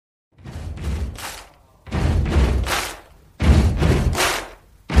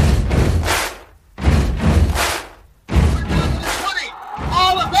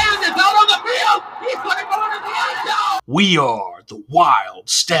We are the Wild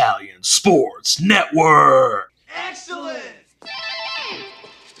Stallion Sports Network. Excellent!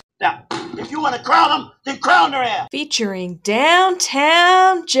 Now, if you want to crown them, then crown their ass. Featuring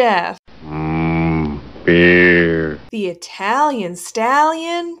Downtown Jeff. Beer. The Italian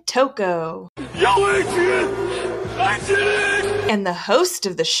Stallion, Toko. Yo, Adrian! And the host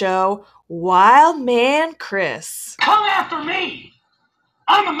of the show, Wild Man Chris. Come after me!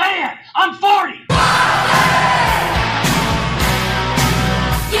 I'm a man! I'm 40!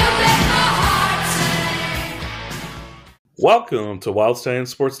 Welcome to Wild Stallion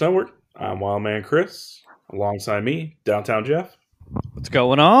Sports Network. I'm Wild Man Chris. Alongside me, Downtown Jeff. What's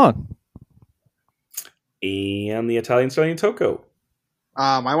going on? And the Italian Stallion Toko.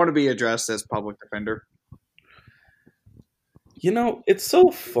 I want to be addressed as public defender. You know, it's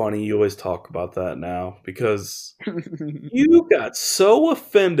so funny you always talk about that now because you got so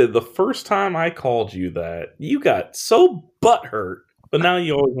offended the first time I called you that. You got so butthurt, but now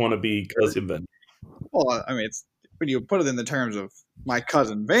you always want to be cousin Vinny. Well, I mean, it's when you put it in the terms of my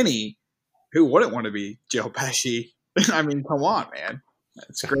cousin Vinny, who wouldn't want to be Joe Pesci? I mean, come on, man.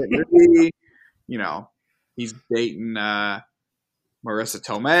 It's a great movie. You know, he's dating Marissa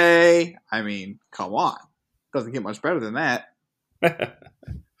Tomei. I mean, come on. Doesn't get much better than that.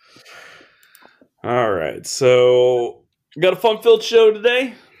 All right, so we got a fun-filled show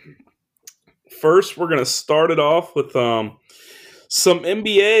today. First, we're going to start it off with some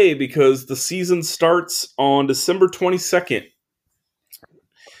NBA because the season starts on December 22nd.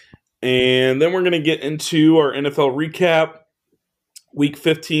 And then we're going to get into our NFL recap, Week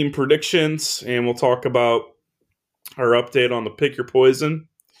 15 predictions, and we'll talk about our update on the Pick Your Poison.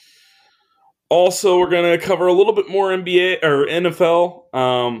 Also, we're going to cover a little bit more NBA or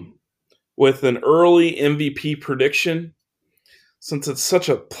NFL with an early MVP prediction. Since it's such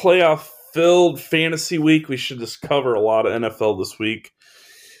a playoff-filled fantasy week, we should just cover a lot of NFL this week.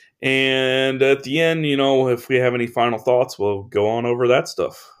 And at the end, you know, if we have any final thoughts, we'll go on over that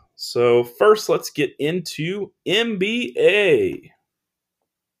stuff. So first, let's get into NBA.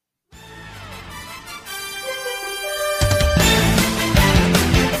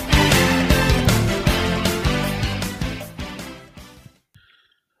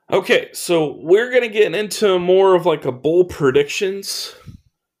 Okay, so we're going to get into more of like a bowl predictions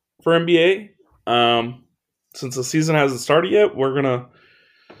for NBA. Since the season hasn't started yet, we're going to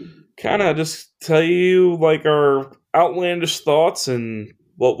kind of just tell you like our outlandish thoughts and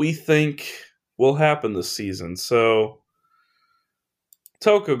what we think will happen this season. So,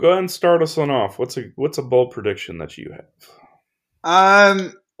 Toko, go ahead and start us on off. What's a bold prediction that you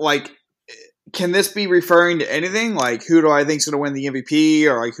have? Can this be referring to anything? Like, who do I think is going to win the MVP,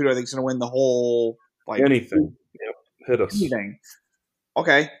 or like who do I think is going to win the whole? Like anything. Yep, hit us. Anything.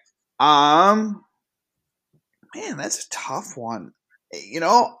 Okay. Man, that's a tough one. You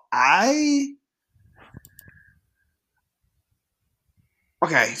know,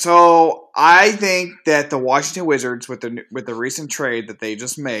 Okay, so I think that the Washington Wizards, with the recent trade that they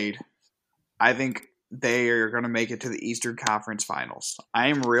just made, I think they are going to make it to the Eastern Conference Finals. I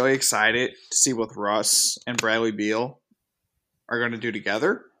am really excited to see what Russ and Bradley Beal are going to do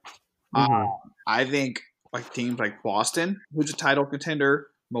together. Mm-hmm. I think like teams like Boston, who's a title contender,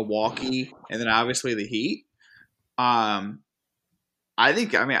 Milwaukee, and then obviously the Heat. I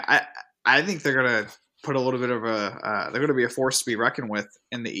think they're going to put a little bit of they're going to be a force to be reckoned with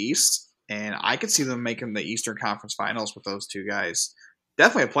in the East, and I could see them making the Eastern Conference Finals with those two guys.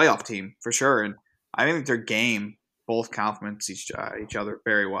 Definitely a playoff team for sure, and I think their game both complements each other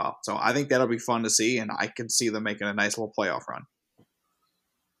very well. So I think that'll be fun to see, and I can see them making a nice little playoff run.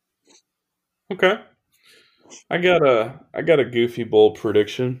 Okay, I got a goofy bold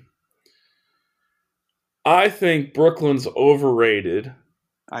prediction. I think Brooklyn's overrated.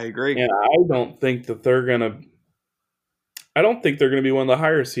 I agree, and I don't think they're gonna be one of the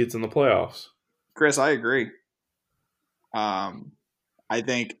higher seeds in the playoffs. Chris, I agree. I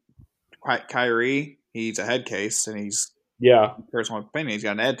think Kyrie, he's a head case, and he's personal opinion. He's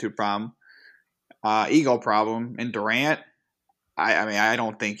got an attitude problem, ego problem, and Durant. I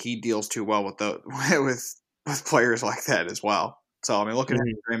don't think he deals too well with with players like that as well. So I mean, look at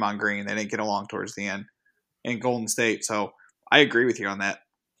Draymond Green; they didn't get along towards the end in Golden State. So I agree with you on that.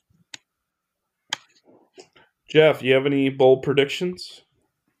 Jeff, you have any bold predictions?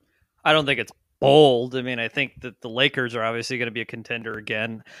 I don't think it's bold. I mean, I think that the Lakers are obviously going to be a contender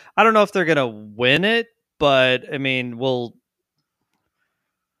again. I don't know if they're going to win it, but I mean, I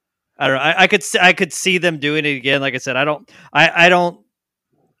don't know. I could see them doing it again. Like I said, I don't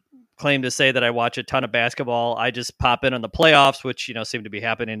claim to say that I watch a ton of basketball. I just pop in on the playoffs, which, seem to be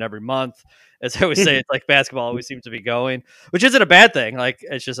happening every month. As I always say, it's like basketball always seems to be going, which isn't a bad thing. Like,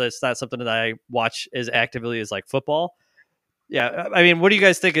 it's not something that I watch as actively as like football. Yeah. I mean, what do you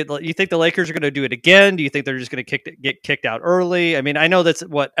guys think? You think the Lakers are going to do it again? Do you think they're just going to get kicked out early? I mean, I know that's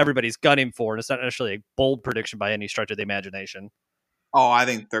what everybody's gunning for, and it's not necessarily a bold prediction by any stretch of the imagination. Oh, I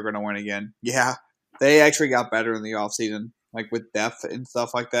think they're going to win again. Yeah. They actually got better in the offseason, like with depth and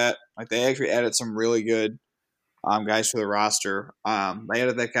stuff like that. Like they actually added some really good guys to the roster. They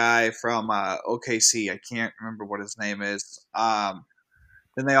added that guy from OKC. I can't remember what his name is.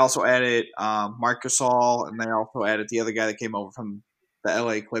 Then they also added Marc Gasol, and they also added the other guy that came over from the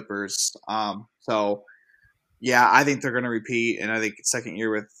LA Clippers. So, yeah, I think they're going to repeat, and I think second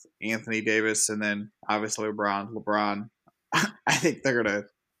year with Anthony Davis, and then obviously LeBron. I think they're going to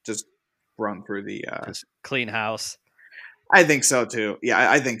just run through the just clean house. I think so too.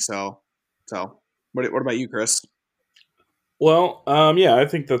 Yeah, I think so. So, what about you, Chris? Well, yeah, I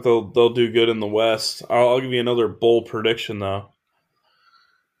think that they'll do good in the West. I'll give you another bold prediction though.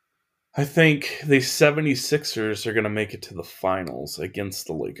 I think the 76ers are going to make it to the finals against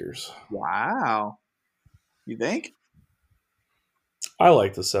the Lakers. Wow. You think? I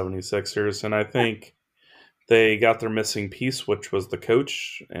like the 76ers, and I think they got their missing piece, which was the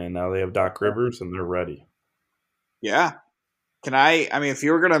coach, and now they have Doc Rivers, and they're ready. Yeah. I mean, if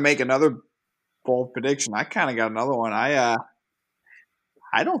you were going to make another bold prediction, I kind of got another one. I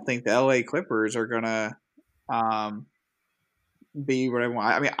don't think the LA Clippers are going to be what I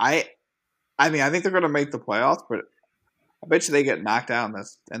want. I mean, I think they're going to make the playoffs, but I bet you they get knocked out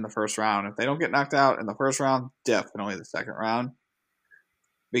in the first round. If they don't get knocked out in the first round, definitely the second round.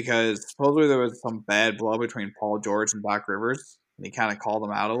 Because supposedly there was some bad blood between Paul George and Doc Rivers, and he kind of called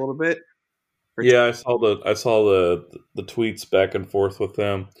them out a little bit. Yeah, I saw the tweets back and forth with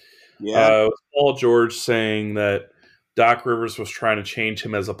them. Yeah. It was Paul George saying that Doc Rivers was trying to change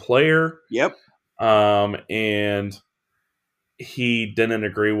him as a player. Yep. And he didn't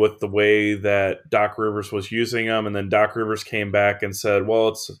agree with the way that Doc Rivers was using him, and then Doc Rivers came back and said,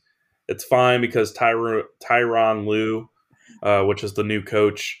 "Well, it's fine because Tyronn Lue, which is the new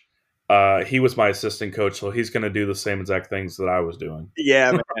coach, he was my assistant coach, so he's going to do the same exact things that I was doing."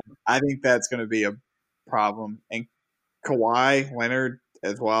 Yeah, man. I think that's going to be a problem. And Kawhi Leonard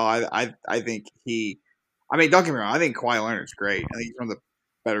as well. I think he. I mean, don't get me wrong. I think Kawhi Leonard's great. I think he's one of the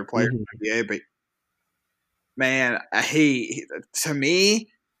better players in the NBA. But man, to me,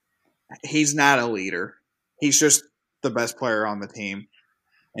 he's not a leader. He's just the best player on the team.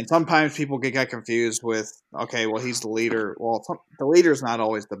 And sometimes people get confused with, okay, well, he's the leader. Well, the leader's not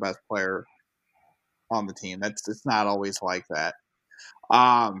always the best player on the team. It's not always like that.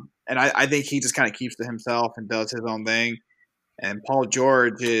 And I think he just kind of keeps to himself and does his own thing. And Paul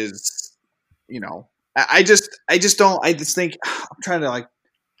George is, I just think I'm trying to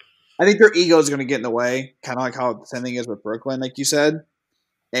I think their ego is going to get in the way, kind of like how the same thing is with Brooklyn, like you said.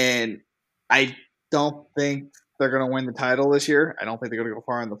 And I don't think they're going to win the title this year. I don't think they're going to go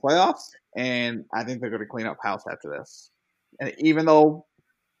far in the playoffs. And I think they're going to clean up house after this. And even though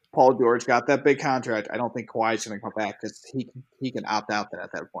Paul George got that big contract, I don't think Kawhi's going to come back because he can opt out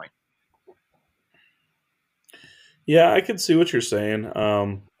at that point. Yeah, I can see what you're saying.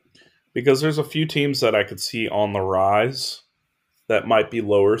 Because there's a few teams that I could see on the rise that might be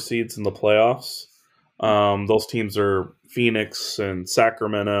lower seeds in the playoffs. Those teams are Phoenix and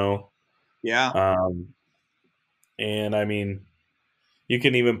Sacramento. Yeah. And I mean, you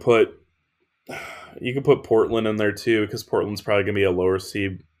can even put Portland in there too, because Portland's probably going to be a lower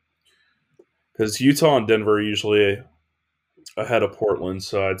seed. Because Utah and Denver are usually ahead of Portland,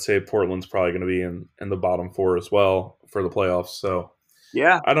 so I'd say Portland's probably going to be in the bottom four as well for the playoffs. So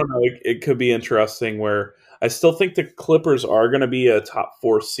yeah, I don't know. It could be interesting where I still think the Clippers are going to be a top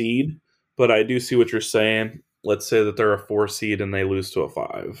 4 seed, but I do see what you're saying. Let's say that they're a 4 seed and they lose to a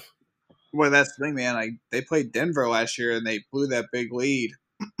 5. Well, that's the thing, man. They played Denver last year and they blew that big lead,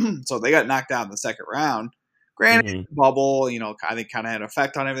 so they got knocked out in the second round. Granted, bubble, I think kind of had an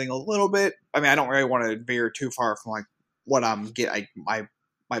effect on everything a little bit. I mean, I don't really want to veer too far from what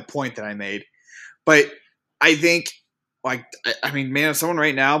my point that I made, but I think man, if someone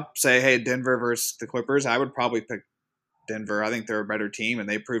right now say, hey, Denver versus the Clippers, I would probably pick Denver. I think they're a better team, and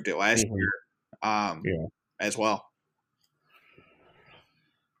they proved it last year as well.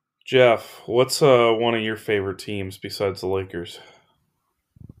 Jeff, what's one of your favorite teams besides the Lakers?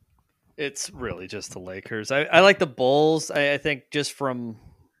 It's really just the Lakers. I like the Bulls. I think just from,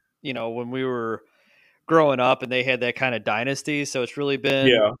 when we were growing up and they had that kind of dynasty. So it's really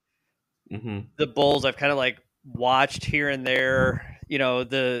been the Bulls I've kind of watched here and there.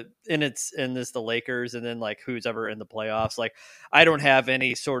 the Lakers, and then like who's ever in the playoffs. Like, I don't have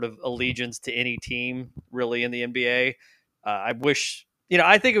any sort of allegiance to any team really in the NBA. I wish,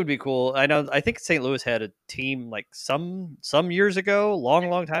 I think it would be cool. I think St. Louis had a team like some years ago,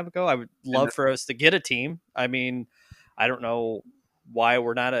 long time ago. I would love for us to get a team. I mean, I don't know why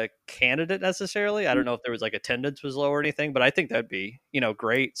we're not a candidate necessarily. I don't know if there was like attendance was low or anything, but I think that'd be,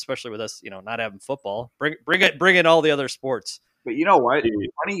 great, especially with us, not having football. Bring in all the other sports. But you know what?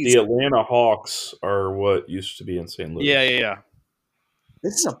 The Atlanta Hawks are what used to be in St. Louis. Yeah.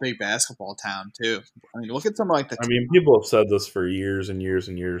 This is a big basketball town too. I mean, look at something like I mean, people have said this for years and years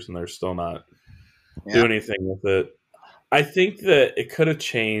and years, and they're still not doing anything with it. I think that it could have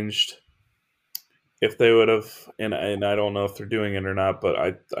changed if they would have, and I don't know if they're doing it or not, but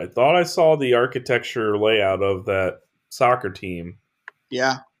I thought I saw the architecture layout of that soccer team.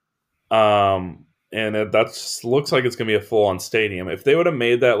 Yeah. And that looks like it's going to be a full-on stadium. If they would have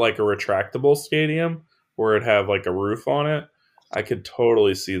made that like a retractable stadium where it'd have like a roof on it, I could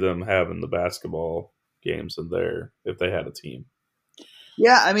totally see them having the basketball games in there if they had a team.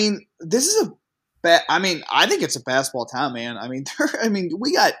 Yeah, I mean, this is I think it's a basketball town, man. I mean,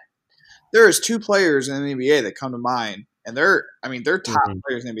 there's two players in the NBA that come to mind, and they're top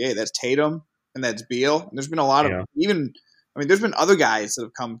players in the NBA. That's Tatum and that's Beal. And there's been a lot of there's been other guys that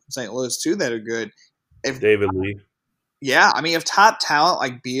have come from St. Louis too that are good. David Lee. Yeah, I mean, if top talent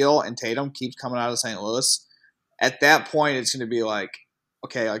like Beal and Tatum keeps coming out of St. Louis, at that point it's going to be like,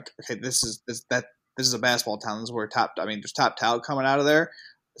 okay, this is a basketball town. This is where there's top talent coming out of there.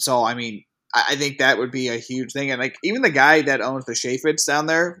 So I mean, I think that would be a huge thing. And like even the guy that owns the Chaffetz down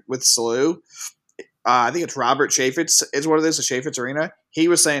there with SLU, I think it's Robert Chaffetz is what it is, the Chaffetz Arena. He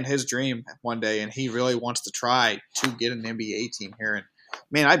was saying his dream one day, and he really wants to try to get an NBA team here. And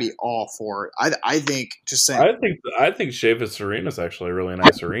man, I'd be all for it. I think just saying. I think Chaffetz Arena is actually a really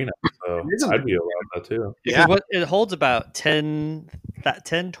nice arena. So I'd be allowed that too. Yeah, it holds about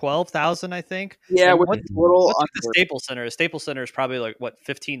 12,000, I think. Yeah, what's the Staples Center? The Staples Center is probably like what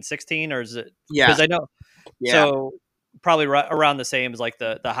 15, 16, or is it? Yeah, because I know. Yeah. So probably around the same as like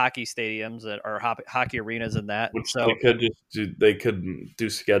the hockey stadiums that are hockey arenas and that. Which so they could do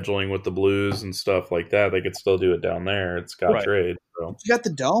scheduling with the Blues and stuff like that. They could still do it down there. It's got trade. So you got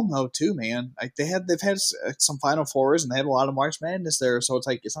the Dome though too, man. Like they've had some Final Fours and they had a lot of March Madness there. So it's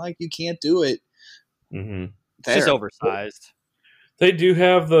not like you can't do it. Mm-hmm. It's just oversized. They do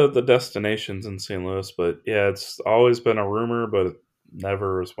have the destinations in St. Louis, but yeah, it's always been a rumor, but it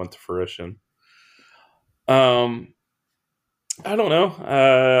never went to fruition. I don't know.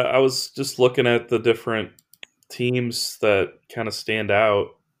 I was just looking at the different teams that kind of stand out.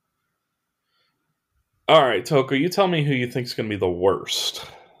 All right, Toko, you tell me who you think is going to be the worst.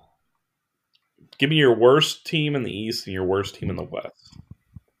 Give me your worst team in the East and your worst team in the West.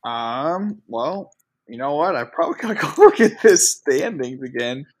 Well, you know what? I probably gotta go look at this standings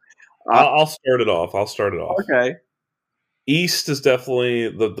again. I'll start it off. Okay. East is definitely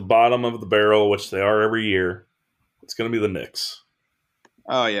the bottom of the barrel, which they are every year. It's going to be the Knicks.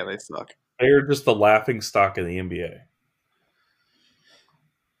 Oh, yeah, they suck. They're just the laughing stock of the NBA.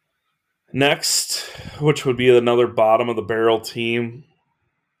 Next, which would be another bottom of the barrel team,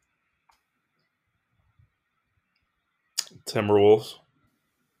 Timberwolves.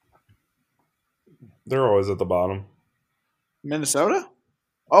 They're always at the bottom. Minnesota?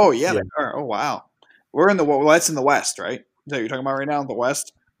 Oh, yeah. They are. Oh, wow. That's in the West, right? Is that what you're talking about right now, the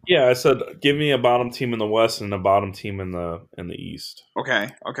West? Yeah, I said give me a bottom team in the West and a bottom team in the East.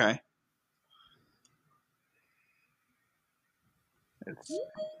 Okay.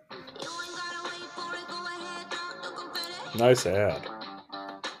 Nice ad.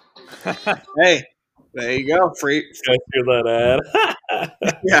 Hey, there you go. Free. You guys hear that ad?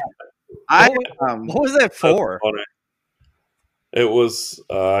 Yeah. What was that for? It was.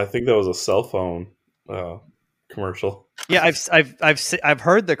 I think that was a cell phone commercial. Yeah, I've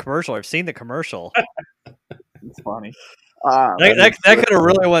heard the commercial. I've seen the commercial. It's funny. That could have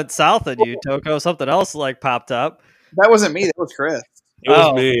really went south on you, Toko. Something else like popped up. That wasn't me. That was Chris. It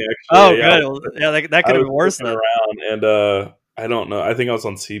was me, actually. Oh, yeah. Good. Yeah, that could have been worse than around, and I don't know. I think I was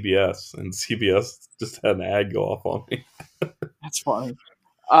on CBS, and CBS just had an ad go off on me. That's funny.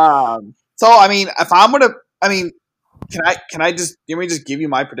 So I mean, if I'm gonna, I mean, can I just give you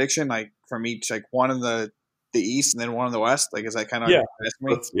my prediction, like from each, like one in the East and then one in the West? Like, is that kind of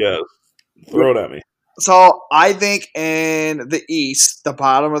throw it at me. So I think in the East, the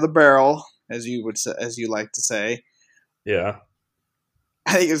bottom of the barrel, as you like to say. Yeah.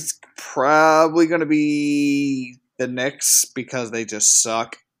 I think it's probably going to be the Knicks because they just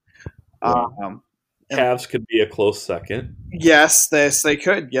suck. Yeah. Cavs could be a close second. Yes, they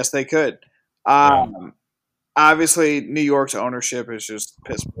could. Yes, they could. Obviously, New York's ownership is just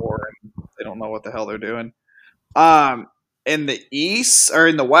piss poor, and they don't know what the hell they're doing. In the East or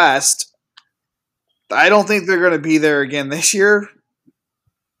in the West, I don't think they're going to be there again this year.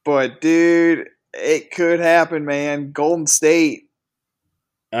 But dude, it could happen, man. Golden State.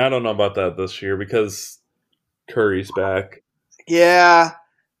 I don't know about that this year because Curry's back. Yeah.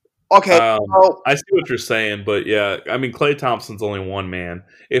 Okay. I see what you're saying, but yeah, I mean, Klay Thompson's only one man.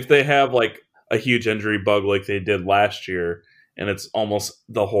 If they have like a huge injury bug like they did last year, and it's almost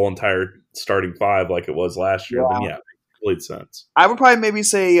the whole entire starting five like it was last year, then yeah, it makes complete sense. I would probably maybe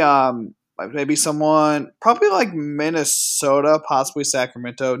say maybe someone probably like Minnesota, possibly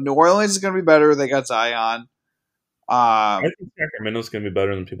Sacramento. New Orleans is going to be better. They got Zion. I think Sacramento's going to be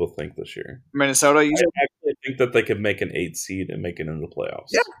better than people think this year. Minnesota, I actually think that they could make an 8 seed and make it into the playoffs.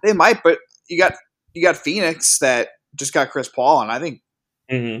 Yeah, they might, but you got Phoenix that just got Chris Paul, and I think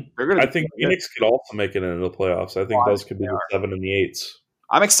they're going to. I think Phoenix could also make it into the playoffs. I think those could be the 7 and the 8s.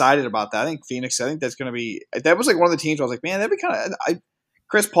 I'm excited about that. I think Phoenix. I think that's going to be. That was like one of the teams where I was like, man, that'd be kind of.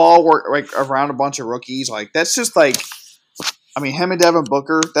 Chris Paul worked like around a bunch of rookies. Like that's just like. I mean, him and Devin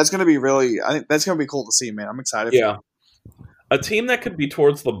Booker. That's going to be really. I think that's going to be cool to see, man. I'm excited. Yeah. A team that could be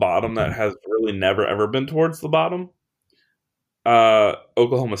towards the bottom that has really never ever been towards the bottom.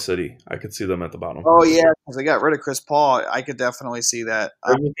 Oklahoma City. I could see them at the bottom. Oh yeah, because they got rid of Chris Paul. I could definitely see that.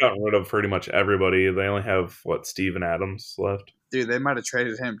 They've gotten rid of pretty much everybody. They only have Steven Adams left. Dude, they might have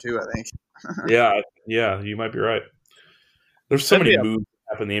traded him too. I think. yeah, you might be right. There's so many moves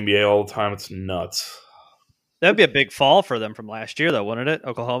that happen in the NBA all the time. It's nuts. That'd be a big fall for them from last year, though, wouldn't it?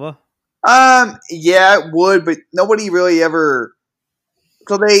 Oklahoma. Yeah, it would, but nobody really ever.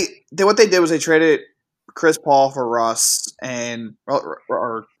 So what they did was they traded Chris Paul for Russ and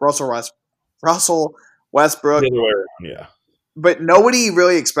or Russell Westbrook. The other way around, yeah. But nobody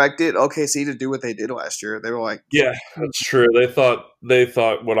really expected OKC to do what they did last year. They were like, yeah, that's true. They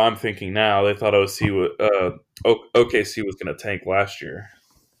thought what I'm thinking now. They thought OKC was going to tank last year.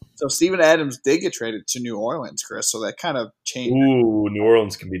 So Steven Adams did get traded to New Orleans, Chris. So that kind of changed. Ooh, New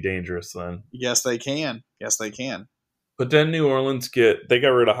Orleans can be dangerous then. Yes, they can. Yes, they can. But then New Orleans got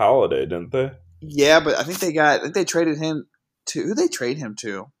rid of Holiday, didn't they? Yeah, but I think they traded him to who they trade him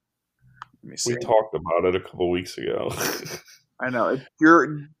to. Let me see. We talked about it a couple weeks ago. I know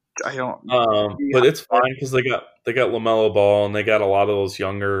I don't. But it's fine because they got LaMelo Ball and they got a lot of those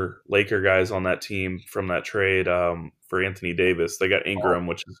younger Laker guys on that team from that trade for Anthony Davis. They got Ingram,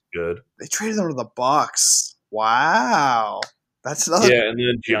 which is good. They traded them to the Bucks. Wow, that's another. Yeah, and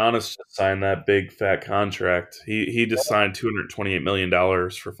then Giannis just signed that big fat contract. He just signed $228 million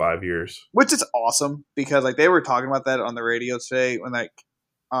for 5 years, which is awesome because like they were talking about that on the radio today when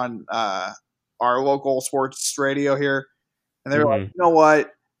on our local sports radio here. And they were like, you know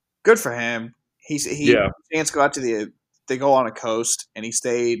what? Good for him. He chance to go out to they go on a coast, and he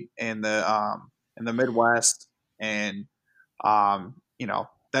stayed in the Midwest, and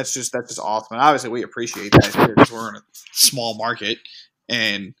that's just awesome. And obviously, we appreciate that because we're in a small market,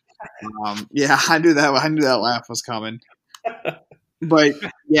 and I knew that laugh was coming. But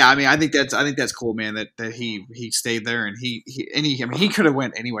yeah, I mean, I think that's cool, man. That he stayed there, and he could have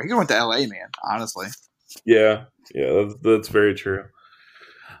went anywhere. He could have went to LA, man. Honestly. Yeah, that's very true.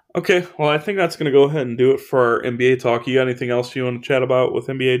 Okay, well, I think that's going to go ahead and do it for our NBA talk. You got anything else you want to chat about with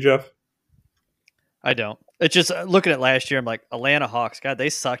NBA, Jeff? I don't. It's just looking at last year, I'm like, Atlanta Hawks, God, they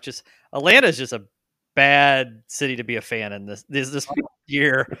suck. Just Atlanta's just a bad city to be a fan in this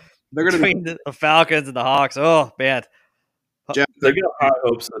year. They're going between the Falcons and the Hawks. Oh, man. Jeff, they got high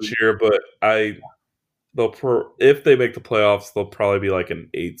hopes this year, but if they make the playoffs, they'll probably be like an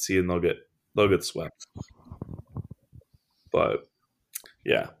 8 seed and they'll get swept. But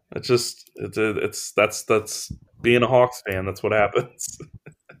yeah, that's being a Hawks fan. That's what happens.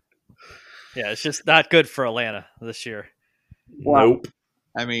 Yeah, it's just not good for Atlanta this year. Well, nope.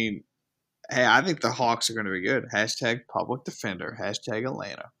 I mean, hey, I think the Hawks are going to be good. # public defender. #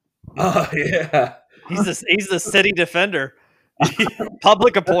 Atlanta. Oh yeah, he's the city defender.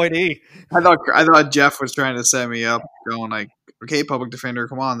 Public appointee. I thought Jeff was trying to set me up, going like, okay, public defender,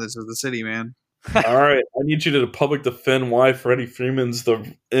 come on, this is the city, man. All right, I need you to public defend why Freddie Freeman's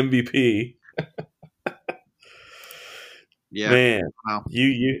the MVP. Yeah, man, wow.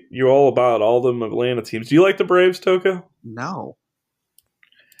 You're all about all them Atlanta teams. Do you like the Braves, Toka? No.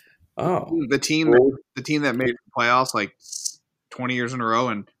 Oh, the team that made the playoffs like 20 years in a row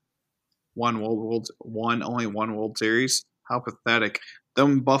and won only one World Series. How pathetic!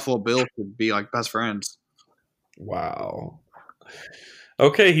 Them Buffalo Bills could be like best friends. Wow.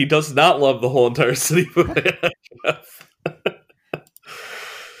 Okay, he does not love the whole entire city of Atlanta.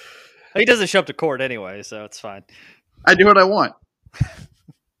 He doesn't show up to court anyway, so it's fine. I do what I want.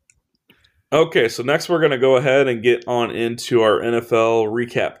 Okay, so next we're going to go ahead and get on into our NFL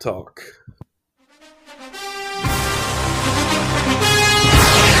recap talk.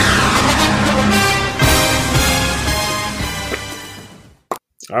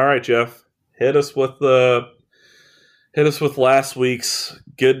 All right, Jeff, hit us with last week's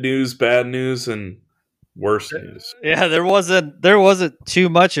good news, bad news, and worst news. Yeah, there wasn't too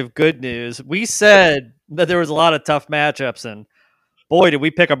much of good news. We said that there was a lot of tough matchups, and boy, did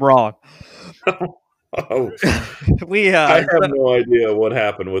we pick them wrong. Oh, I have no idea what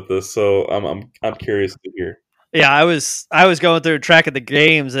happened with this, so I'm curious to hear. Yeah, I was going through tracking the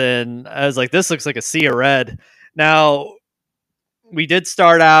games, and I was like, this looks like a sea of red. Now, we did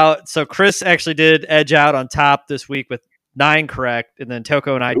start out, so Chris actually did edge out on top this week with 9 correct, and then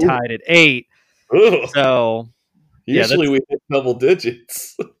Toko and I tied at 8. Ugh. So usually we hit double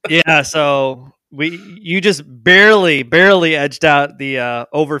digits. Yeah, so you just barely edged out the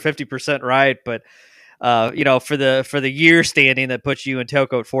over 50% right, but for the year standing, that puts you and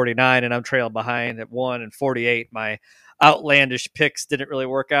Toko at 49, and I'm trailing behind at 1 and 48. My outlandish picks didn't really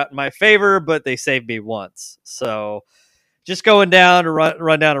work out in my favor, but they saved me once. So just going down to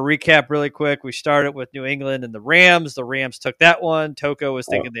run down a recap really quick. We started with New England and the Rams. The Rams took that one. Toko was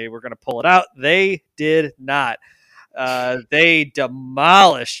thinking they were going to pull it out. They did not. They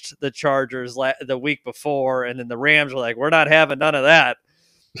demolished the Chargers the week before, and then the Rams were like, we're not having none of that.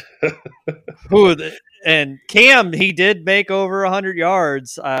 And Cam, he did make over 100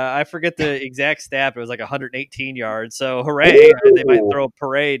 yards. I forget the exact stat. It was like 118 yards. So hooray. Ooh. They might throw a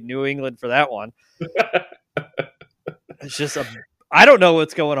parade New England for that one. It's just I don't know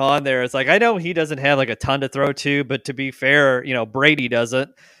what's going on there. It's like, I know he doesn't have like a ton to throw to, but to be fair, Brady doesn't,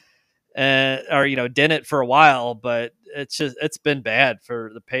 or didn't for a while, but it's been bad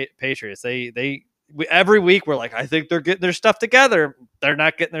for the Patriots. Every week we're like, I think they're getting their stuff together. They're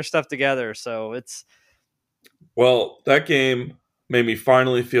not getting their stuff together. So well, that game made me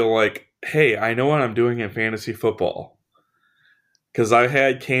finally feel like, hey, I know what I'm doing in fantasy football. Because I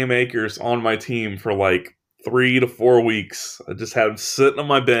had Cam Akers on my team for like 3 to 4 weeks. I just had him sitting on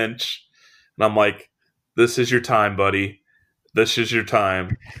my bench, and I'm like, this is your time, buddy. This is your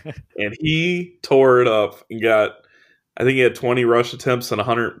time. And he tore it up and I think he had 20 rush attempts and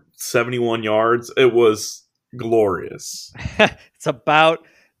 171 yards. It was glorious. It's about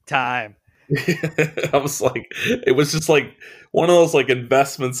time. I was like, it was just like one of those like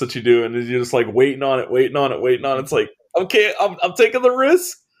investments that you do, and you're just like waiting on it. It's like, okay, I'm taking the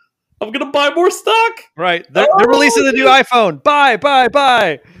risk. I'm gonna buy more stock. Right. They're releasing the new iPhone. Buy.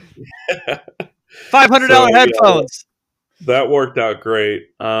 $500 headphones. That worked out great.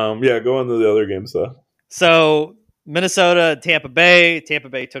 Go into the other games though. So Minnesota, Tampa Bay. Tampa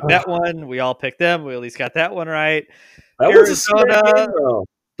Bay took that one. We all picked them. We at least got that one right. That was a scary game, though.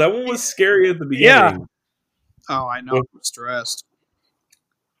 That one was scary at the beginning. Yeah. Oh, I know. I'm stressed.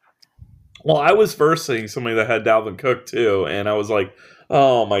 Well, I was versing somebody that had Dalvin Cook too, and I was like,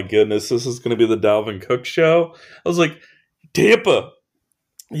 oh my goodness, this is going to be the Dalvin Cook show. I was like, Tampa,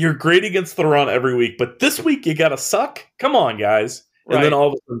 you're great against the run every week, but this week you got to suck? Come on, guys. And then all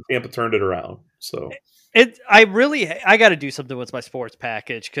of a sudden Tampa turned it around. So I got to do something with my sports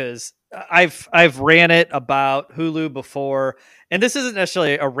package, because I've ran it about Hulu before, and this isn't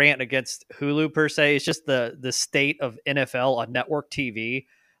necessarily a rant against Hulu per se. It's just the state of NFL on network TV.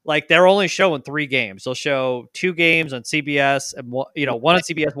 Like, they're only showing 3 games. They'll show 2 games on CBS and one on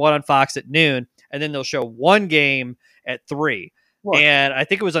CBS, one on Fox at noon, and then they'll show 1 game at 3. What? And I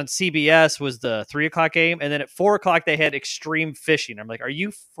think it was on CBS was the 3:00 game, and then at 4:00 they had Extreme Fishing. I'm like, are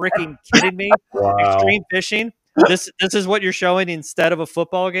you freaking kidding me? Wow. Extreme Fishing. This is what you're showing instead of a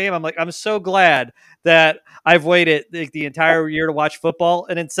football game. I'm like, I'm so glad that I've waited the entire year to watch football,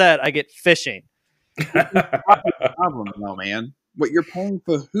 and instead I get fishing. Problem, though, man. What you're paying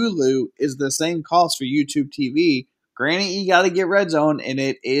for Hulu is the same cost for YouTube TV. Granted, you got to get Red Zone, and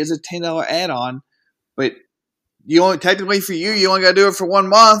it is a $10 add-on, but you only got to do it for 1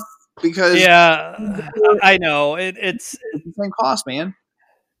 month because I know it's the same cost, man.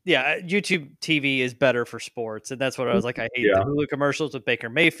 Yeah, YouTube TV is better for sports, and that's what I was like. I hate the Hulu commercials with Baker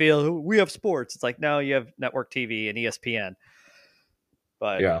Mayfield. We have sports. It's like, no, you have network TV and ESPN.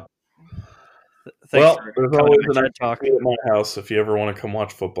 But yeah. There's always an talk at my house if you ever want to come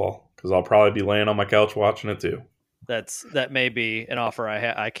watch football, because I'll probably be laying on my couch watching it too. That may be an offer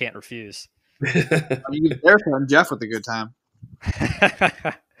I can't refuse. There's Jeff with a good time.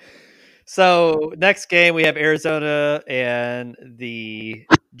 So next game we have Arizona and the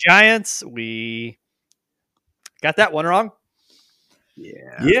Giants. We got that one wrong.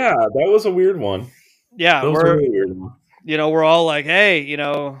 Yeah, that was a weird one. Yeah, That was a really weird one. we're all like, hey, We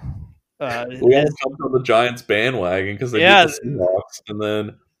all jumped on the Giants bandwagon because they beat the Seahawks, and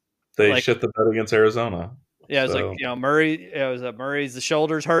then they shit the bed against Arizona. Yeah, it's like, Murray. It was Murray's the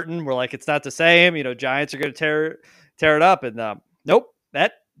shoulders hurting. We're like, it's not the same. Giants are going to tear it up, and nope,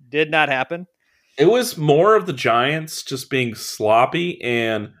 that did not happen. It was more of the Giants just being sloppy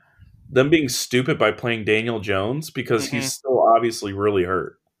and them being stupid by playing Daniel Jones because he's still obviously really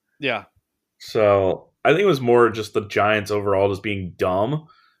hurt. Yeah. So I think it was more just the Giants overall just being dumb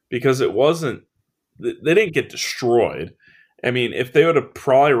because it wasn't. They didn't get destroyed. I mean, if they would have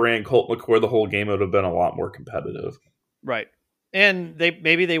probably ran Colt McCoy the whole game, it would have been a lot more competitive. Right. And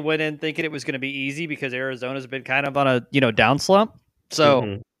maybe they went in thinking it was going to be easy because Arizona's been kind of on a down slump.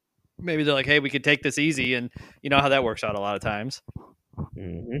 So maybe they're like, hey, we could take this easy, and you know how that works out a lot of times.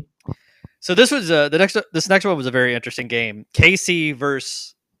 So this was this next one was a very interesting game. KC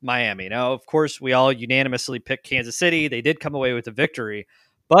versus Miami. Now, of course, we all unanimously picked Kansas City. They did come away with a victory,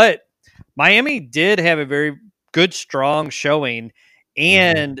 but Miami did have a very good, strong showing,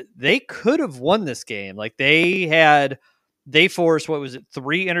 and they could have won this game. Like they forced, what was it,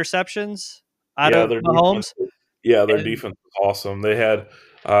 3 interceptions out of Mahomes? Their defense was awesome. They had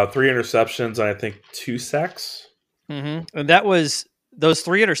 3 interceptions and I think 2 sacks. And those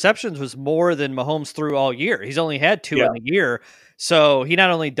 3 interceptions was more than Mahomes threw all year. He's only had 2 in the year. So he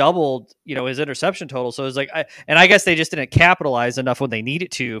not only doubled, his interception total. So it was like, I guess they just didn't capitalize enough when they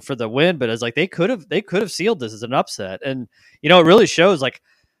needed to for the win. But it's like they could have sealed this as an upset. And it really shows like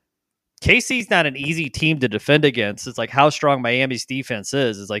KC's not an easy team to defend against. It's like how strong Miami's defense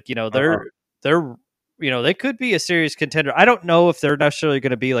is. It's like they're they could be a serious contender. I don't know if they're necessarily going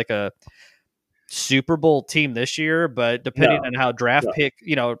to be like a Super Bowl team this year, but depending on how draft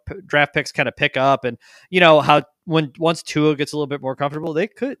picks kind of pick up, and how once Tua gets a little bit more comfortable, they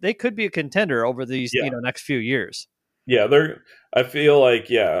could be a contender over these next few years. Yeah, I feel like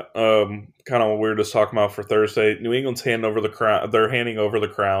kind of what we were just talking about for Thursday. New England's handing over the crown. They're handing over the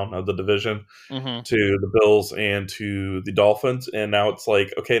crown of the division to the Bills and to the Dolphins, and now it's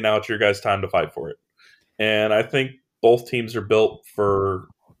like, okay, now it's your guys' time to fight for it. And I think both teams are built for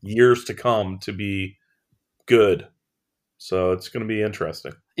years to come to be good. So it's going to be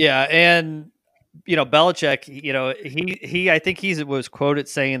interesting. Yeah. And, Belichick, he I think he was quoted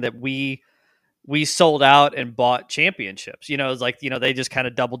saying that we sold out and bought championships. It's like, they just kind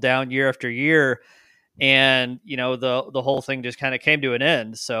of doubled down year after year. And, the whole thing just kind of came to an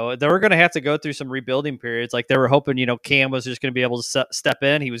end. So they were going to have to go through some rebuilding periods. Like they were hoping, Cam was just going to be able to step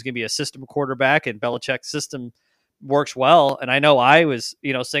in. He was going to be a system quarterback, and Belichick's system works well. And I know I was,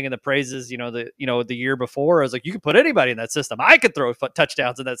 singing the praises, the year before. I was like, you could put anybody in that system. I could throw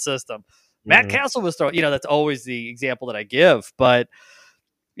touchdowns in that system. Matt Castle was throwing, that's always the example that I give. But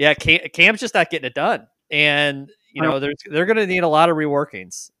yeah, Cam's just not getting it done. And, they're going to need a lot of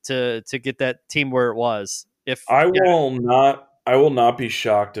reworkings to get that team where it was. I will not be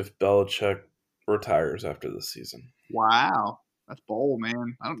shocked if Belichick retires after this season. Wow. That's bold,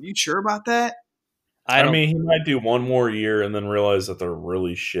 man. You sure about that? I mean, he might do one more year and then realize that they're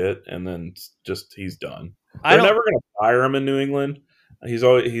really shit, and then just he's done. They're never going to fire him in New England. He's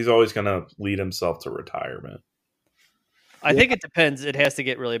always going to lead himself to retirement. I think it depends. It has to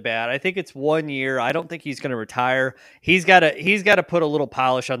get really bad. I think it's 1 year. I don't think he's going to retire. He's got to put a little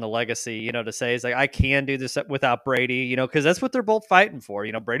polish on the legacy, to say he's like, I can do this without Brady, because that's what they're both fighting for.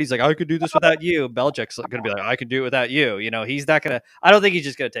 Brady's like, I could do this without you. Belichick's going to be like, I can do it without you. He's not going to. I don't think he's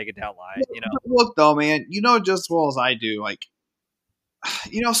just going to take it down line. Look though, man, just as well as I do. Like,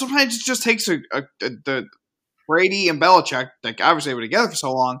 sometimes it just takes the Brady and Belichick. Like, obviously they were together for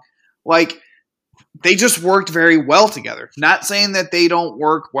so long. Like, they just worked very well together. Not saying that they don't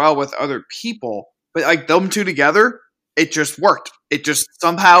work well with other people, but like them two together, it just worked. It just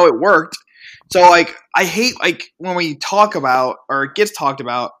somehow it worked. So like, I hate like when we talk about, or it gets talked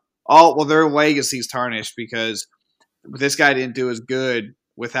about, their legacy's tarnished because this guy didn't do as good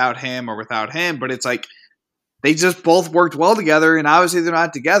without him or without him. But it's like, they just both worked well together, and obviously they're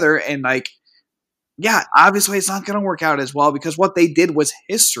not together. And like, yeah, obviously it's not going to work out as well because what they did was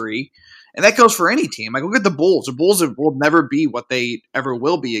history. And that goes for any team. Like, look at the Bulls. The Bulls will never be what they ever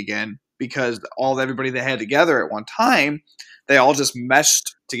will be again because everybody they had together at one time, they all just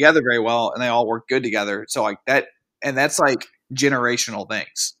meshed together very well, and they all worked good together. So, like that, and that's like generational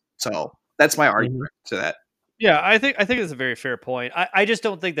things. So that's my argument to that. Yeah, I think it's a very fair point. I just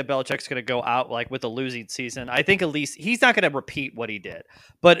don't think that Belichick's going to go out like with a losing season. I think at least he's not going to repeat what he did,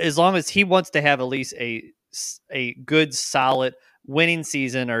 but as long as he wants to have at least a good, solid winning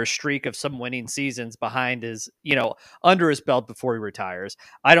season or a streak of some winning seasons behind his, under his belt before he retires,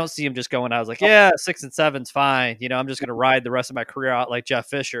 I don't see him just going out. I was like, yeah, 6 and 7's fine. I'm just going to ride the rest of my career out like Jeff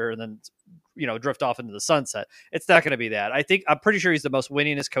Fisher and then drift off into the sunset. It's not going to be that. I'm pretty sure he's the most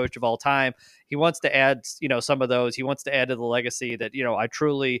winningest coach of all time. He wants to add, some of those. He wants to add to the legacy that, I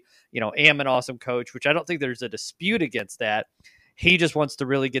truly, am an awesome coach, which I don't think there's a dispute against that. He just wants to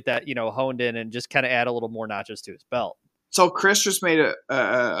really get that, honed in and just kind of add a little more notches to his belt. So Chris just made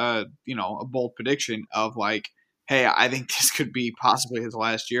a bold prediction of like, hey, I think this could be possibly his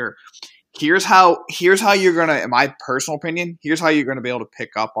last year. Here's how you're gonna, in my personal opinion, here's how you're gonna be able to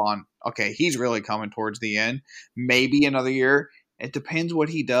pick up on, okay, he's really coming towards the end. Maybe another year. It depends what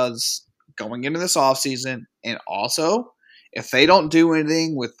he does going into this offseason. And also, if they don't do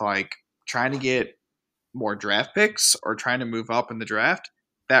anything with like trying to get more draft picks or trying to move up in the draft,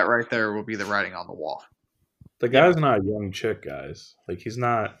 that right there will be the writing on the wall. The guy's not a young chick, guys. Like he's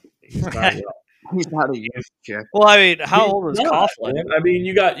not young. He's not a young chick. Well, I mean, how old was Coughlin? I mean,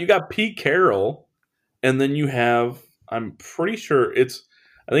 you got Pete Carroll, and then you have, I'm pretty sure I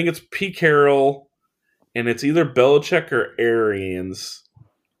think it's Pete Carroll, and it's either Belichick or Arians,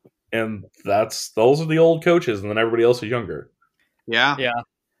 and those are the old coaches, and then everybody else is younger. Yeah. Yeah.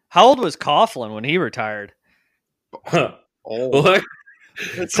 How old was Coughlin when he retired? Old. Well,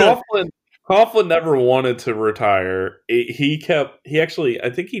 Coughlin never wanted to retire. He actually, I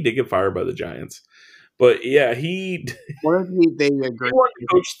think he did get fired by the Giants. But yeah, he wanted to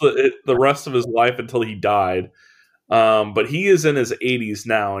coach the rest of his life until he died. But he is in his 80s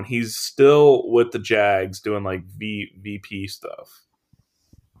now, and he's still with the Jags doing like VP stuff.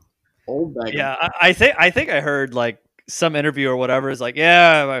 Old bag. Yeah, I think I heard like some interview or whatever is like,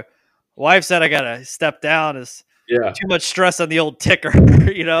 yeah, my wife said I gotta step down. Is too much stress on the old ticker,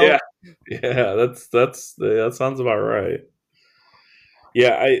 Yeah, that sounds about right.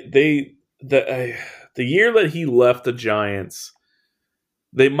 Yeah, the year that he left the Giants,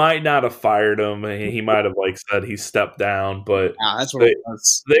 they might not have fired him. He might have like said he stepped down, but that's what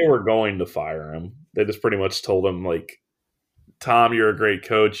they were going to fire him. They just pretty much told him like, Tom, you're a great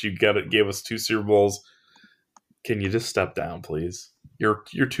coach. You gave us 2 Super Bowls. Can you just step down, please? You're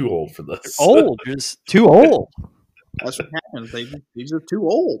too old for this. Old, just too old. That's what happens. These are too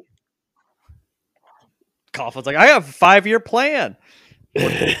old. Coughlin's like, I have a 5-year plan.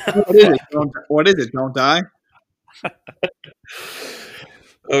 What is it? Don't die.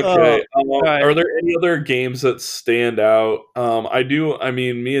 Okay. right. Are there any other games that stand out? I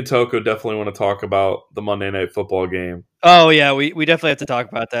mean, me and Toko definitely want to talk about the Monday Night Football game. Oh, yeah, we definitely have to talk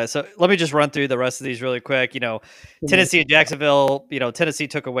about that. So let me just run through the rest of these really quick. Tennessee and Jacksonville, Tennessee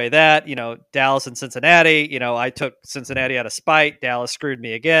took away that. Dallas and Cincinnati, I took Cincinnati out of spite. Dallas screwed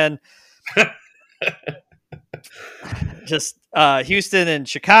me again. Just Houston and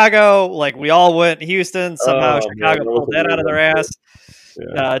Chicago, like we all went Houston. Somehow Chicago pulled that out of their ass.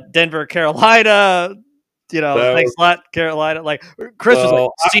 Yeah. Denver, Carolina, thanks a lot, Carolina. Like Chris was like,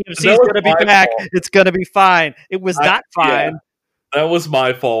 CMC's going to be back. Fault. It's going to be fine. It was not fine. Yeah, that was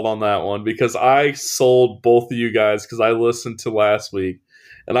my fault on that one because I sold both of you guys because I listened to last week.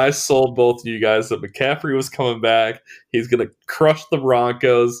 And I sold both of you guys that McCaffrey was coming back. He's going to crush the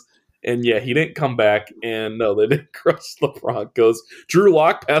Broncos. And yeah, he didn't come back. And no, they didn't crush the Broncos. Drew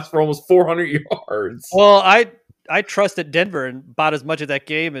Lock passed for almost 400 yards. Well, I trusted Denver and bought as much of that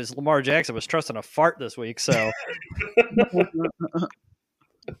game as Lamar Jackson was trusting a fart this week. So,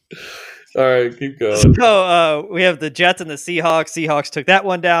 all right, keep going. So we have the Jets and the Seahawks. Seahawks took that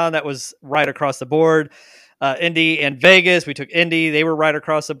one down. That was right across the board. Indy and Vegas. We took Indy. They were right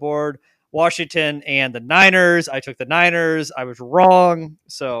across the board. Washington and the Niners. I took the Niners. I was wrong.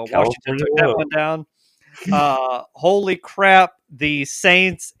 So Washington took that one down. Holy crap. The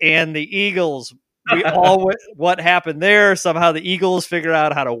Saints and the Eagles. We all what happened there. Somehow the Eagles figured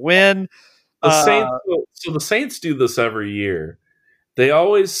out how to win. The Saints do this every year. They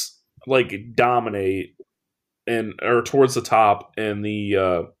always like dominate or towards the top in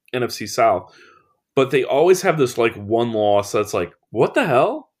the NFC South. But they always have this like one loss that's like, what the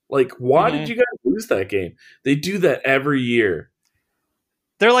hell? Like, why did you guys lose that game? They do that every year.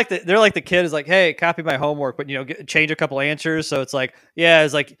 They're like the kid is like, hey, copy my homework, but change a couple answers. So it's like, yeah,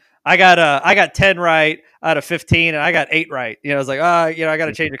 it's like I got 10 right out of 15, and I got 8 right. It's like, I got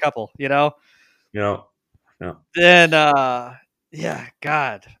to change a couple. Yeah. Then, yeah,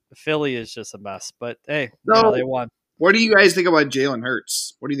 God, Philly is just a mess. But hey, they won. What do you guys think about Jalen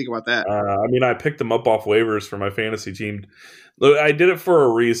Hurts? What do you think about that? I mean, I picked him up off waivers for my fantasy team. Look, I did it for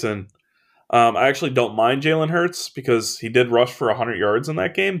a reason. I actually don't mind Jalen Hurts because he did rush for 100 yards in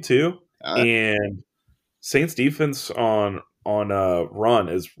that game too, and Saints defense on run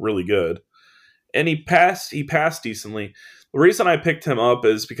is really good, and he passed decently. The reason I picked him up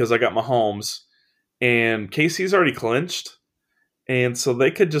is because I got Mahomes, and KC's already clinched, and so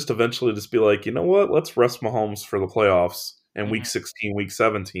they could just eventually just be like, you know what, let's rest Mahomes for the playoffs in week 16, week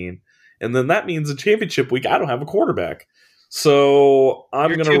 17, and then that means in championship week I don't have a quarterback. So I'm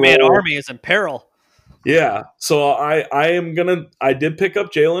Your going to roll. two-man army is in peril. Yeah. So I did pick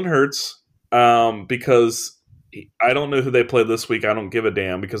up Jalen Hurts because I don't know who they play this week. I don't give a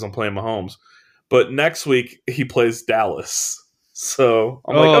damn because I'm playing Mahomes. But next week he plays Dallas. So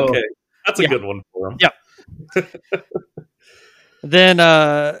I'm like, okay, that's a good one for him. Yeah. Then,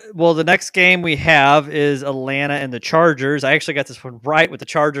 the next game we have is Atlanta and the Chargers. I actually got this one right with the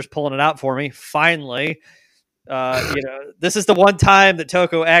Chargers pulling it out for me. Finally. This is the one time that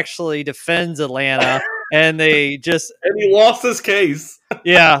Toko actually defends Atlanta, and he lost his case.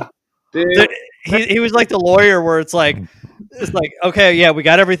 Yeah, he was like the lawyer where it's like, okay, yeah, we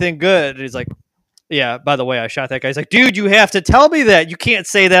got everything good. And he's like, yeah, by the way, I shot that guy. He's like, dude, you have to tell me that. You can't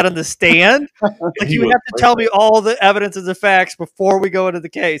say that on the stand. You have to tell me all the evidence and the facts before we go into the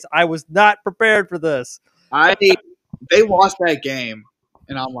case. I was not prepared for this. They lost that game,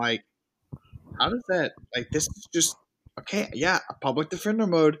 and I'm like, how does that, this is just, okay, yeah, a public defender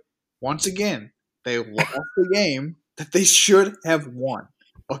mode. Once again, they lost the game that they should have won,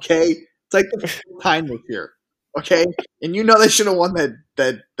 okay? It's like the first time this year, okay? And they should have won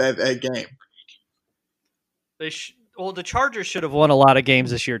that game. The Chargers should have won a lot of games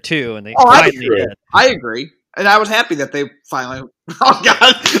this year, too, and they finally did. I agree. And I was happy that they finally, oh,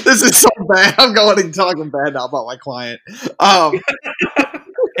 God, this is so bad. I'm going and talking bad now about my client.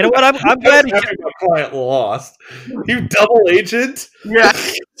 You know what? I'm glad my client lost. You double agent? Yeah,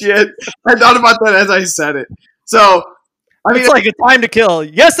 shit. I thought about that as I said it. So, I mean, it's like a time to kill.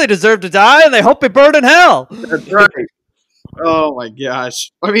 Yes, they deserve to die, and they hope they burn in hell. That's right. Oh my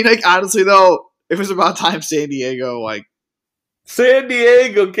gosh. I mean, honestly though, it was about time San Diego, San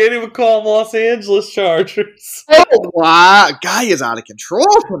Diego can't even call them Los Angeles Chargers. Oh wow, guy is out of control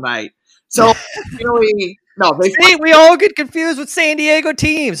tonight. So, we all get confused with San Diego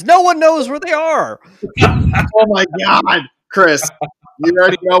teams. No one knows where they are. Oh my God, Chris, you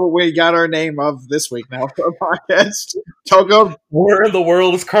already know what we got our name of this week now for a podcast. Togo, where in the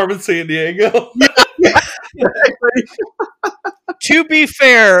world is Carmen San Diego? Yeah, exactly. To be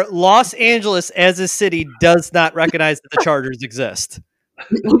fair, Los Angeles as a city does not recognize that the Chargers exist.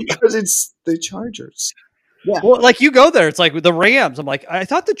 Because it's the Chargers. Yeah. Well, you go there, it's like the Rams. I'm like, I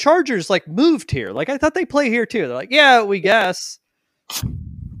thought the Chargers moved here. I thought they play here too. They're like, yeah, we guess.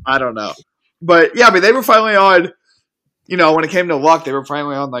 I don't know. But yeah, they were finally on, when it came to luck, they were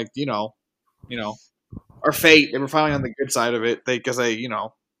finally on our fate. They were finally on the good side of it because they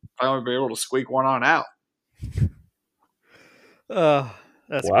finally be able to squeak one on out.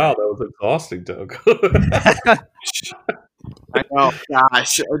 That's wow, great. that was exhausting, Doug. I know,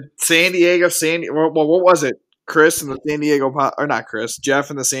 gosh. San Diego, what was it? Chris and the San Diego, or not Chris, Jeff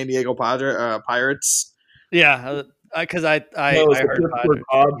and the San Diego Pirates. Yeah, because I heard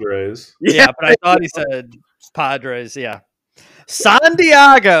Padres. Yeah, but I thought he said Padres. Yeah, San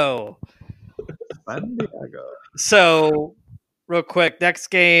Diego. San Diego. So, real quick, next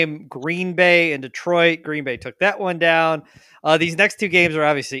game, Green Bay and Detroit. Green Bay took that one down. These next two games are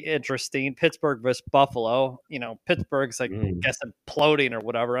obviously interesting. Pittsburgh versus Buffalo. Pittsburgh's guess imploding or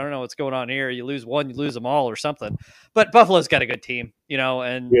whatever. I don't know what's going on here. You lose one, you lose them all or something. But Buffalo's got a good team,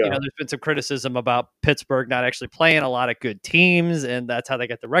 and there's been some criticism about Pittsburgh not actually playing a lot of good teams, and that's how they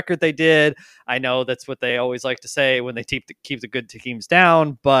got the record they did. I know that's what they always like to say when they keep the good teams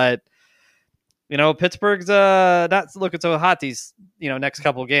down, but Pittsburgh's not looking so hot these next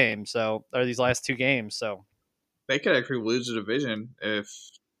couple games. So or these last two games. So they could actually lose the division if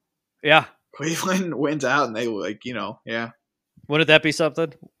Cleveland wins out and they Wouldn't that be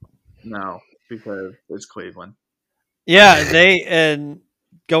something? No, because it's Cleveland. Yeah, and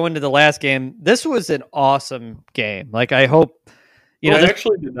go into the last game. This was an awesome game. I hope I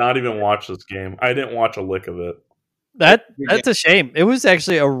actually did not even watch this game. I didn't watch a lick of it. That's a shame. It was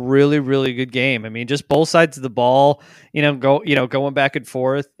actually a really, really good game. I mean, just both sides of the ball, going back and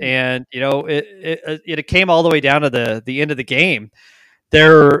forth, and it came all the way down to the end of the game.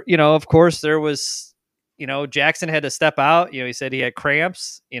 There, of course, there was, Jackson had to step out. He said he had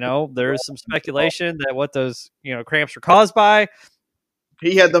cramps. There's some speculation that what those cramps were caused by.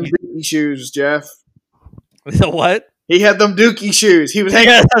 He had them beating shoes, Jeff. The what? He had them Dookie shoes. He was hanging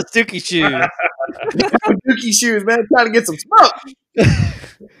Yeah, those Dookie shoes. Dookie shoes, man, trying to get some smoke.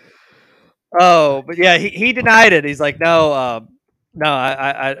 Oh, but yeah, he denied it. He's like, no, no,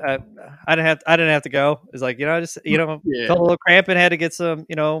 I didn't have to go. It's like, I just felt a little cramp and had to get some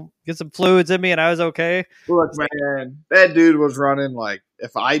fluids in me, and I was okay. Look, man, that dude was running like,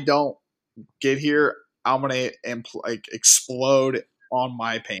 if I don't get here, I'm gonna explode on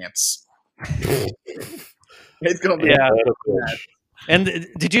my pants. It's gonna be bad. And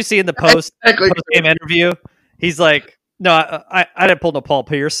did you see in the post game interview? He's like, no, I didn't pull no Paul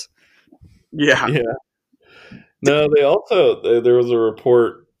Pierce. Yeah. No, they also there was a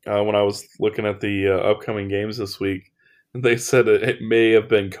report when I was looking at the upcoming games this week. They said it may have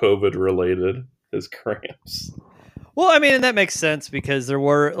been COVID related, his cramps. Well, I mean, and that makes sense because there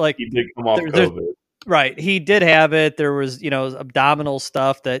were he did come off COVID. Right, he did have it. There was abdominal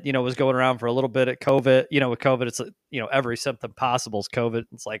stuff that was going around for a little bit at COVID. With COVID, it's every symptom possible is COVID.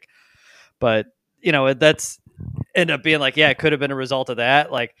 It's like, but that's ended up being like, yeah, it could have been a result of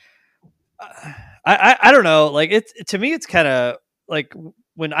that. Like, I don't know. Like, to me, it's kind of like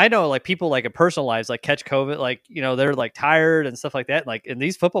when I know like people like in personal lives like catch COVID, like they're like tired and stuff like that. Like, and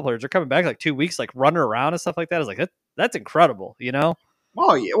these football players are coming back like 2 weeks, like running around and stuff like that. It's like that's incredible.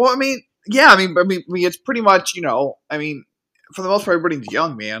 Oh yeah. Well, I mean, it's pretty much I mean, for the most part, everybody's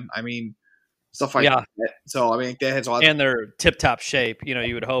young, man. I mean, stuff like that. So I mean, that has a lot. And they're tip top shape.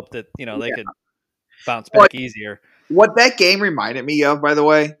 You would hope that they could bounce back easier. What that game reminded me of, by the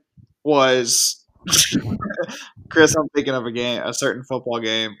way, was. Chris, I'm thinking of a certain football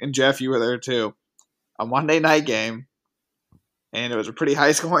game, and Jeff, you were there too. A Monday night game, and it was a pretty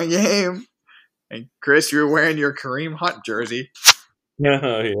high scoring game. And Chris, you were wearing your Kareem Hunt jersey.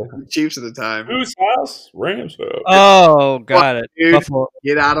 Yeah. Chiefs at the time. Whose house? Rams house. Oh, got it. Dude, Buffalo.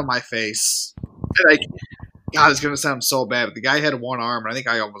 Get out of my face. Like, God, it's gonna sound so bad, but the guy had one arm, and I think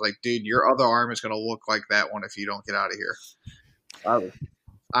I was like, dude, your other arm is gonna look like that one if you don't get out of here.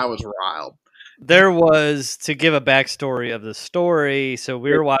 I was riled. There was, to give a backstory of the story, so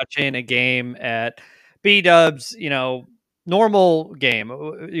we were watching a game at B-Dubs, normal game.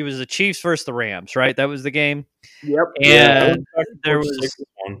 It was the Chiefs versus the Rams, right? That was the game. Yep. And there was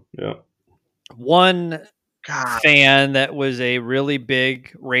one fan that was a really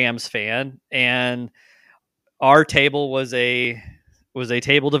big Rams fan, and our table was a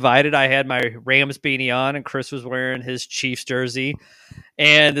table divided. I had my Rams beanie on, and Chris was wearing his Chiefs jersey.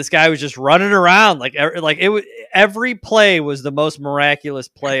 And this guy was just running around like it was, every play was the most miraculous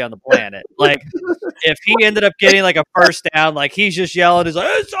play on the planet. Like if he ended up getting like a first down, like he's just yelling, he's like,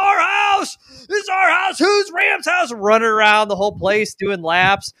 "It's our house! It's our house! Who's Rams' house?" Running around the whole place doing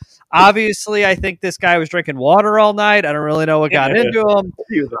laps. Obviously, I think this guy was drinking water all night. I don't really know what got into him,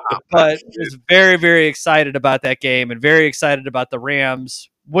 but was very, very excited about that game and very excited about the Rams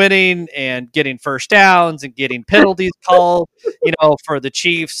winning and getting first downs and getting penalties called, for the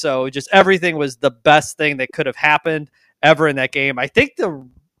Chiefs. So just everything was the best thing that could have happened ever in that game. I think the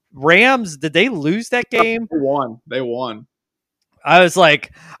Rams, did they lose that game? They won. I was taking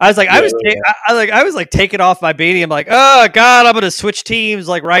off my beanie. I'm like, oh God, I'm gonna switch teams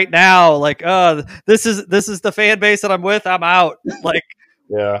like right now. Like, this is the fan base that I'm with. I'm out. Like,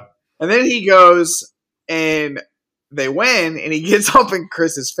 yeah. And then he goes and they win, and he gets up in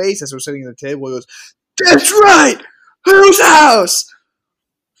Chris's face as we're sitting at the table. He goes, "That's right! Whose house?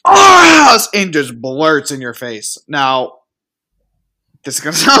 Our house!" And just blurts in your face. Now, this is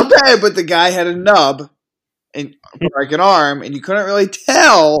going to sound bad, but the guy had a nub and like an arm, and you couldn't really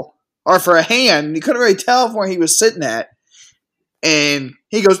tell, or for a hand, and you couldn't really tell from where he was sitting at. And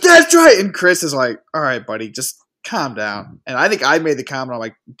he goes, "That's right!" And Chris is like, "All right, buddy, just calm down." And I think I made the comment, I'm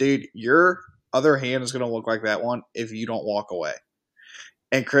like, "Dude, your other hand is going to look like that one if you don't walk away."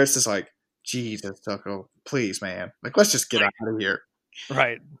 And Chris is like, "Jesus, Tucko, please, man. Like, let's just get out of here."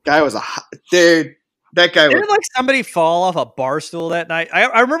 Right. Guy was dude, that guy Didn't like somebody fall off a bar stool that night?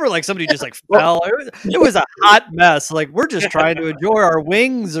 I remember like somebody just like fell. It was a hot mess. Like we're just trying to enjoy our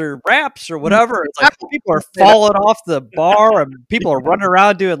wings or wraps or whatever. It's like people are falling off the bar and people are running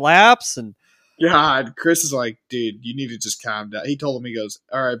around doing laps. And God, Chris is like, "Dude, you need to just calm down." He told him, he goes,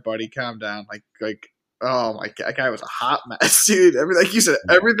 "All right, buddy, calm down." Like, oh my God, that guy was a hot mess, dude. I mean, like you said,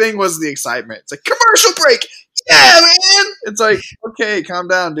 everything was the excitement. It's like, commercial break. Yeah, man. It's like, okay, calm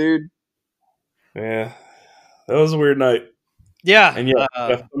down, dude. Yeah, that was a weird night. Yeah, and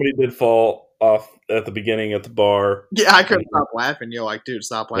somebody did fall off at the beginning at the bar. Yeah, I couldn't stop laughing. You're like, dude,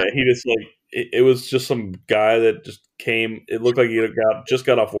 stop laughing. Yeah, he just like it was just some guy that just came. It looked like he just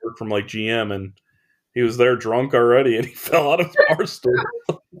got off work from like GM, and he was there drunk already, and he fell out of the bar stool.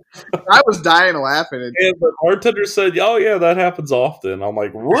 I was dying laughing. And the bartender said, "Oh yeah, that happens often." I'm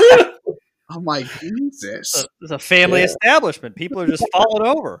like, "Really?" I'm like, Jesus. It's a family establishment. People are just falling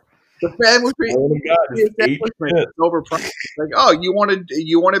over. The family Oh my God, the just ate establishment shit. is overpriced. It's like, oh, you want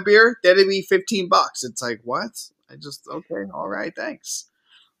a beer? That'd be $15. It's like, what? I just okay, all right, thanks.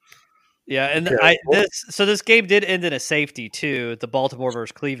 Yeah, and Yeah. this game did end in a safety too. The Baltimore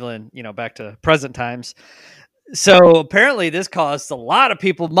versus Cleveland. Back to present times. So apparently, this cost a lot of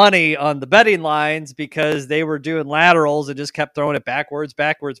people money on the betting lines because they were doing laterals and just kept throwing it backwards,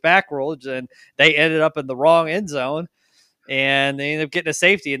 and they ended up in the wrong end zone. And they ended up getting a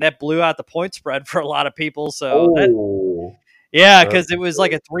safety, and that blew out the point spread for a lot of people. So because it was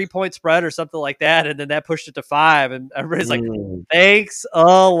like a 3-point spread or something like that, and then that pushed it to 5, and everybody's like, "Thanks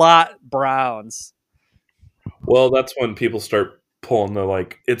a lot, Browns." Well, that's when people start pulling the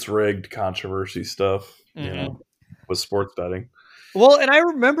it's rigged controversy stuff, with sports betting. Well, and I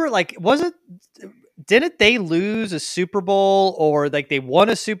remember didn't they lose a Super Bowl or they won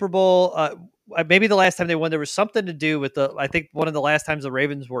a Super Bowl? Maybe the last time they won, there was something to do with I think one of the last times the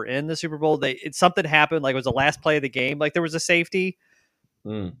Ravens were in the Super Bowl, something happened. It was the last play of the game. There was a safety.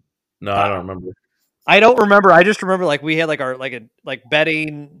 No, I don't remember. I don't remember. I just remember we had our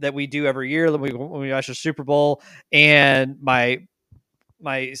betting that we do every year when we watch the Super Bowl, and my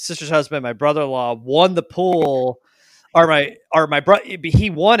sister's husband, my brother-in-law, won the pool. He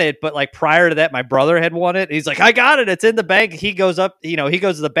won it, but prior to that, my brother had won it. He's like, "I got it. It's in the bank." He goes up, he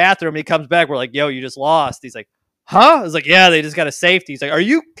goes to the bathroom. And he comes back. We're like, "Yo, you just lost." He's like, "Huh?" I was like, "Yeah, they just got a safety." He's like, "Are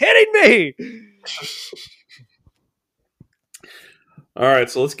you kidding me?" All right,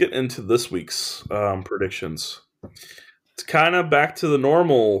 so let's get into this week's predictions. It's kind of back to the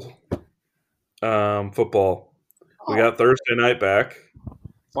normal football. We got Thursday night back.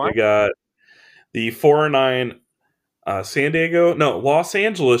 We got the 4-9 Los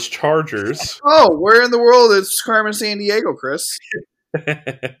Angeles Chargers. Oh, where in the world is Carmen San Diego, Chris?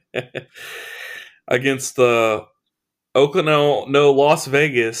 Against the Las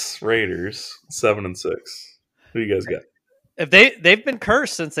Vegas Raiders, 7-6. Who you guys got? If they've been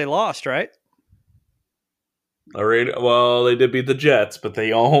cursed since they lost, right? Well, they did beat the Jets, but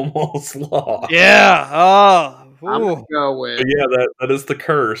they almost lost. Yeah. Oh. I'm gonna go with. But yeah, that is the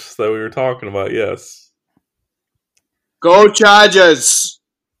curse that we were talking about. Yes. Go Chargers!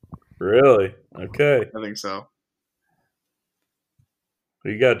 Really? Okay. I think so. Who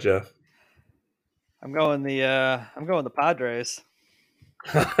you got, Jeff? I'm going the Padres.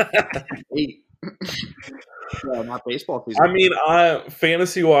 8. No, not baseball season. I mean,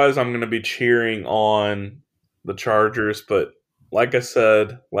 fantasy-wise, I'm going to be cheering on the Chargers, but like I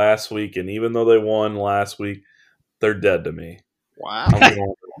said last week, and even though they won last week, they're dead to me. Wow. I'm going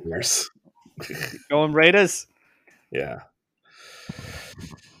with the Raiders. Going Raiders? Yeah.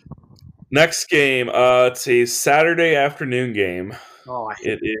 Next game, it's a Saturday afternoon game.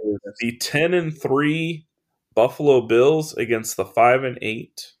 It is the 10-3 Buffalo Bills against the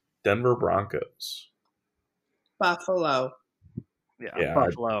 5-8 Denver Broncos. Buffalo. Yeah,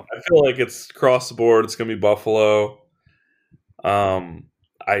 Buffalo. I feel like it's across the board. It's going to be Buffalo.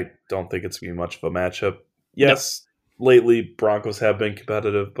 I don't think it's going to be much of a matchup. Yes, lately Broncos have been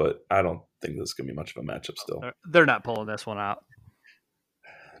competitive, but I don't think this is going to be much of a matchup still. They're not pulling this one out.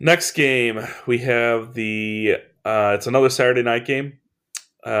 Next game, we have it's another Saturday night game.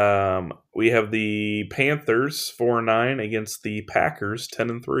 We have the Panthers 4-9 against the Packers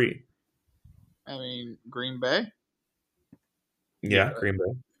 10-3. I mean, Green Bay? Yeah, Green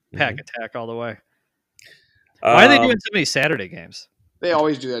Bay. Pack attack all the way. Why are they doing so many Saturday games? They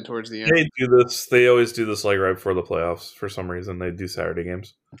always do that towards the end. They do this. They always do this right before the playoffs. For some reason, they do Saturday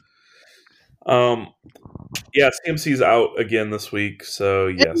games. Yeah, CMC's out again this week, so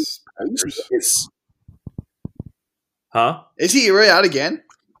yes. Huh? Is he really out again?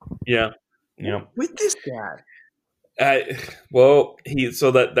 Yeah. Yeah. With this guy.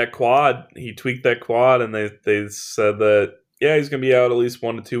 That quad, he tweaked that quad, and they said that he's gonna be out at least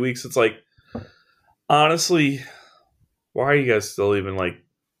 1 to 2 weeks. It's like, honestly, why are you guys still even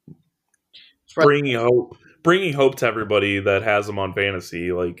bringing hope to everybody that has him on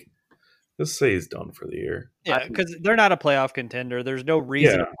fantasy? Just say he's done for the year. Yeah, because they're not a playoff contender. There's no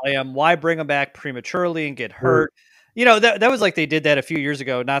reason to play him. Why bring him back prematurely and get hurt? That was like they did that a few years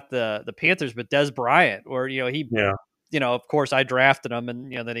ago. Not the Panthers, but Des Bryant, where he. Of course, I drafted him,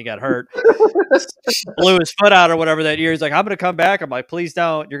 and then he got hurt, blew his foot out or whatever that year. He's like, "I'm going to come back." I'm like, "Please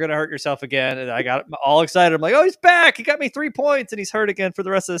don't! You're going to hurt yourself again." And I got all excited. I'm like, "Oh, he's back! He got me 3 points, and he's hurt again for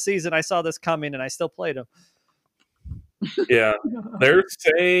the rest of the season." I saw this coming, and I still played him. Yeah, they're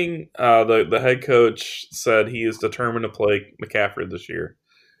saying the head coach said he is determined to play McCaffrey this year.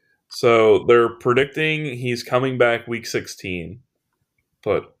 So they're predicting he's coming back week 16,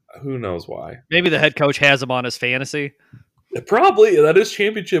 but who knows why? Maybe the head coach has him on his fantasy. Probably. That is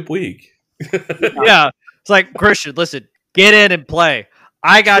championship week. Yeah. It's like, Christian, listen, get in and play.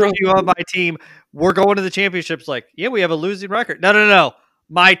 I got you on my team. We're going to the championships. Like, yeah, we have a losing record. No.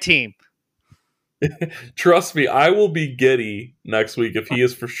 My team. Trust me, I will be giddy next week if he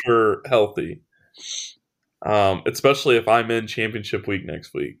is for sure healthy. Especially if I'm in championship week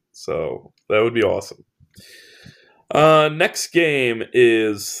next week. So that would be awesome. Next game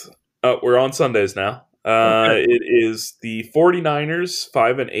is we're on Sundays now. Okay. It is the 49ers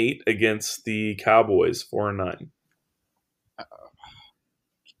 5-8 against the Cowboys 4-9.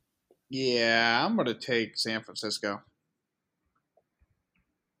 Yeah, I'm gonna take San Francisco.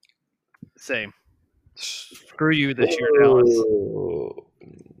 Same. Screw you this year, Dallas.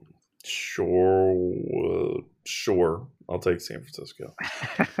 Sure. I'll take San Francisco.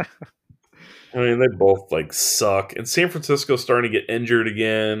 I mean, they both like suck, and San Francisco's starting to get injured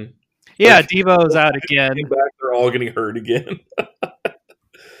again. Yeah, Like, Devo's out again. Back, they're all getting hurt again.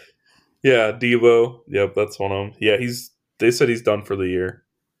 Yeah, Devo. Yep, that's one of them. Yeah, they said he's done for the year.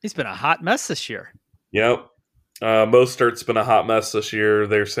 He's been a hot mess this year. Yep. Mostert's been a hot mess this year.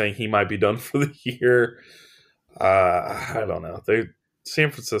 They're saying he might be done for the year. I don't know. San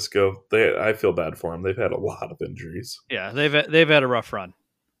Francisco. I feel bad for them. They've had a lot of injuries. Yeah, they've had a rough run.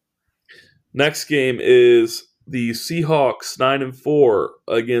 Next game is the Seahawks 9-4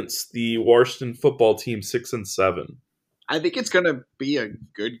 against the Washington football team 6-7. I think it's gonna be a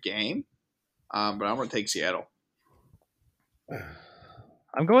good game, but I'm gonna take Seattle.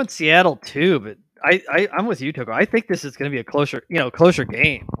 I'm going Seattle too, but I'm with you, Toko. I think this is going to be a closer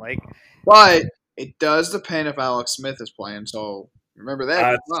game. Like, But it does depend if Alex Smith is playing, so remember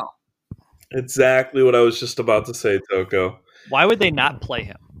that as well. Exactly what I was just about to say, Toko. why would they not play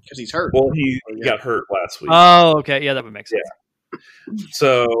him? Because he's hurt. Well, he got hurt last week. Oh, okay. Yeah, that would make sense. Yeah.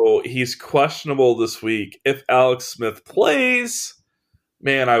 So he's questionable this week. If Alex Smith plays,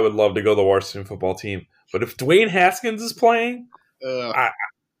 man, I would love to go to the Washington football team. But if Dwayne Haskins is playing, I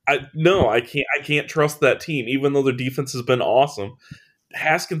can't trust that team, even though their defense has been awesome.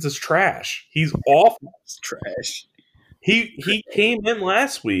 Haskins is trash. He's awful. It's trash. He came in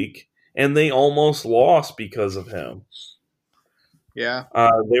last week and they almost lost because of him. Yeah.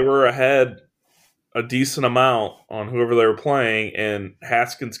 They were ahead a decent amount on whoever they were playing, and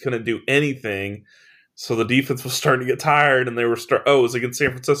Haskins couldn't do anything. So the defense was starting to get tired, and they were it was against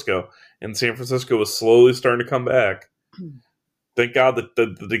San Francisco, and San Francisco was slowly starting to come back. Thank God that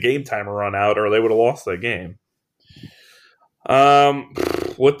the game timer run out, or they would have lost that game.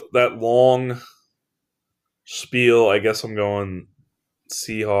 With that long spiel, I guess I'm going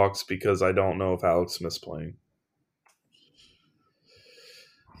Seahawks because I don't know if Alex Smith's playing.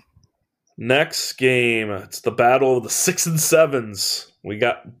 Next game, it's the battle of the 6 and 7s. We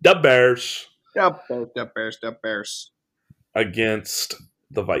got the Bears. The Bears. Against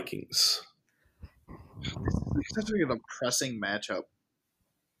the Vikings. It's such a depressing matchup.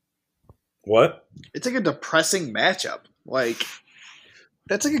 What? It's like a depressing matchup. Like,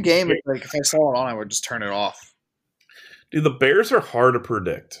 that's like a game that, like, if I saw it on, I would just turn it off. Dude, the Bears are hard to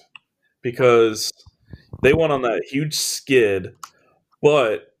predict because they went on that huge skid,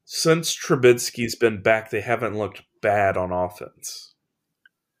 but since Trubisky's been back, they haven't looked bad on offense.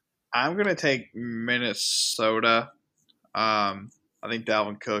 I'm going to take Minnesota. I think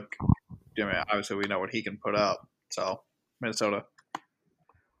Dalvin Cook, obviously we know what he can put up. So, Minnesota.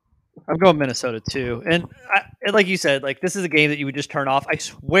 I'm going Minnesota too. And like you said, like this is a game that you would just turn off. I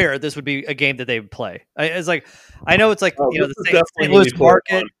swear this would be a game that they would play. I know it's like, the St. Louis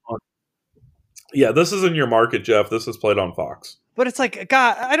market. Yeah, this isn't your market, Jeff. This is played on Fox. But it's like,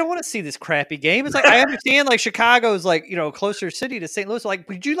 God, I don't want to see this crappy game. It's like, I understand, like, Chicago's, like, closer city to St. Louis. Like,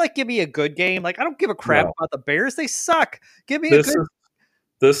 would you, like, give me a good game? Like, I don't give a crap about the Bears. They suck. Give me a good...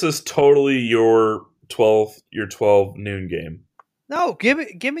 This is totally your 12 noon game. No, give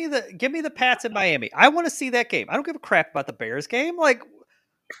me the Pats in Miami. I want to see that game. I don't give a crap about the Bears game. Like,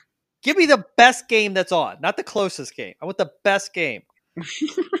 give me the best game that's on, not the closest game. I want the best game.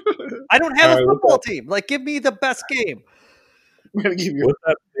 I don't have a football team. Like, give me the best game. I'm gonna give you. With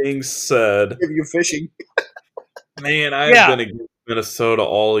that being said, give you fishing. Man, I've been against Minnesota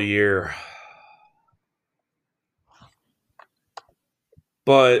all year,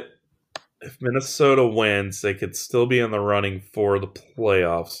 but if Minnesota wins, they could still be in the running for the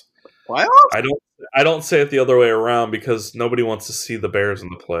playoffs. Playoffs? I don't say it the other way around because nobody wants to see the Bears in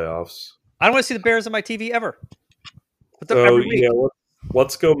the playoffs. I don't want to see the Bears on my TV ever.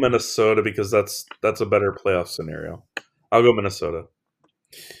 Let's go Minnesota because that's a better playoff scenario. I'll go Minnesota.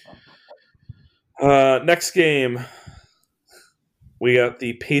 Next game, we got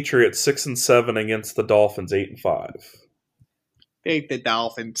the Patriots 6-7 against the Dolphins 8-5. Take the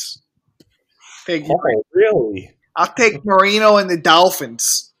Dolphins. Take Oh, really? I'll take Marino and the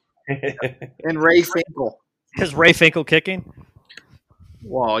Dolphins and Ray Finkel. Is Ray Finkel kicking?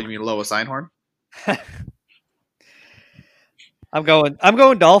 Well, you mean Lois Einhorn? I'm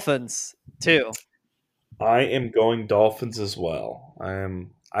going Dolphins too. I am going Dolphins as well.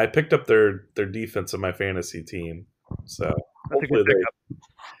 I picked up their defense in my fantasy team, so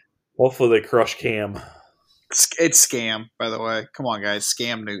hopefully they crush Cam. It's Scam, by the way. Come on, guys.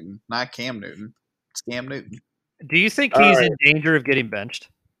 Scam Newton, not Cam Newton. Scam Newton. Do you think he's in danger of getting benched?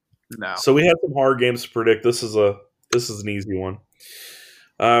 No. So we have some hard games to predict. This is an easy one.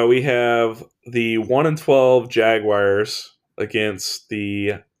 We have the 1-12 Jaguars against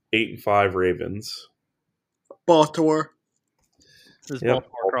the 8-5 Ravens. Baltimore. This is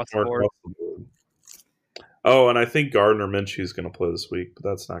Baltimore across the board. Oh, and I think Gardner Minshew is going to play this week, but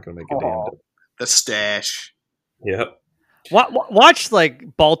that's not going to make a damn difference. The stash. Yep. Watch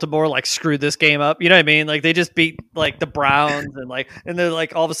like Baltimore like screw this game up. You know what I mean? Like they just beat like the Browns and they're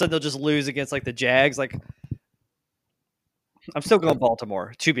like all of a sudden they'll just lose against like the Jags. Like I'm still going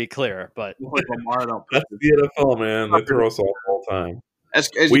Baltimore to be clear, but That's the NFL, man. They throw us off all the time.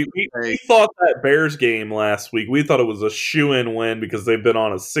 We thought that Bears game last week, we thought it was a shoe-in win because they've been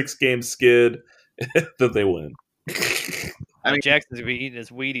on a 6-game skid that they win. I mean, Jackson's gonna be eating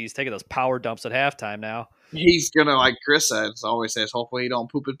his Wheaties, taking those power dumps at halftime now. He's gonna, like Chris says, always says, hopefully he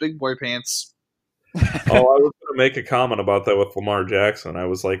don't poop his big boy pants. Oh, I was gonna make a comment about that with Lamar Jackson. I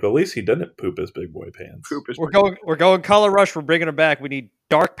was like, at least he didn't poop his big boy pants. We're going color rush. We're bringing him back. We need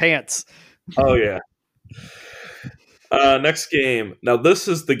dark pants. Oh yeah. Next game. Now this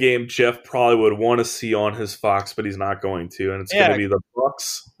is the game Jeff probably would want to see on his Fox, but he's not going to, and it's going to be the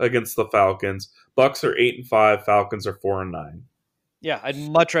Bucs against the Falcons. Bucs are 8-5. Falcons are 4-9. Yeah, I'd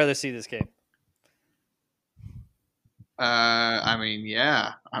much rather see this game. Public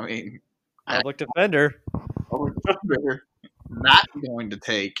defender. Not going to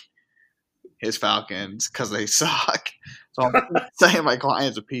take his Falcons because they suck. So I'm saying my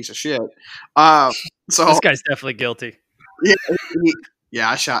client's a piece of shit. So this guy's definitely guilty. Yeah,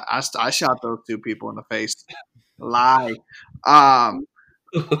 I shot those two people in the face. Lie.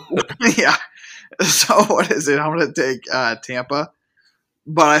 Yeah. So what is it? I'm going to take Tampa,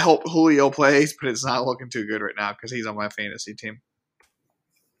 but I hope Julio plays. But it's not looking too good right now because he's on my fantasy team.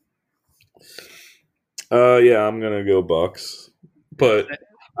 Yeah, I'm going to go Bucs, but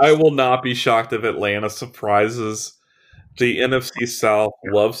I will not be shocked if Atlanta surprises. The NFC South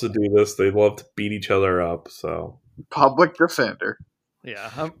loves to do this. They love to beat each other up. So public defender.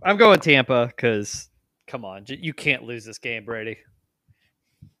 Yeah, I'm going Tampa because come on, you can't lose this game, Brady.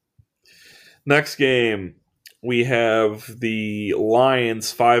 Next game, we have the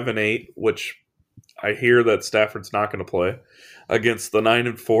Lions 5-8, which I hear that Stafford's not going to play, against the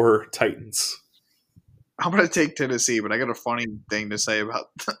 9-4 Titans. I'm going to take Tennessee, but I got a funny thing to say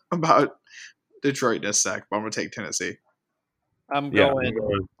about Detroit in a sec. But I'm going to take Tennessee. I'm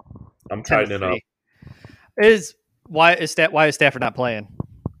tightening up. Why is Stafford not playing?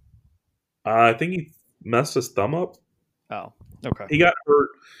 I think he messed his thumb up. Oh, okay. He got hurt.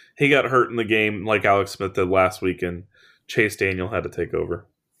 He got hurt in the game like Alex Smith did last week, and Chase Daniel had to take over.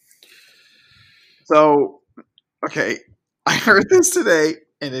 So, okay, I heard this today,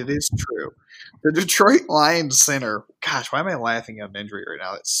 and it is true. The Detroit Lions center. Gosh, why am I laughing at an injury right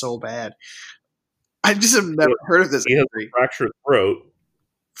now? It's so bad. I just have never heard of this injury. He has a fractured throat.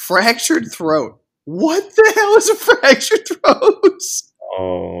 Fractured throat. What the hell is a fractured throat?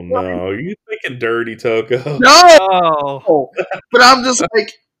 Oh no! Are you thinking dirty, Toko? No, but I'm just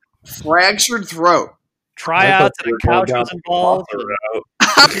like fractured throat. Tryouts and a couch was involved.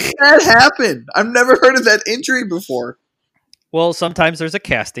 How did that happen? I've never heard of that injury before. Well, sometimes there's a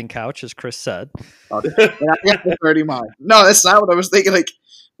casting couch, as Chris said. I got the 30 mile. No, that's not what I was thinking. Like,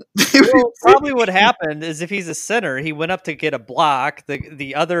 well, probably what happened is if he's a center, he went up to get a block.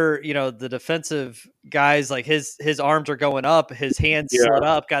 The other, the defensive guys, like his arms are going up, his hands slid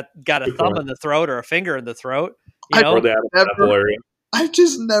up, got a thumb in the throat or a finger in the throat. I've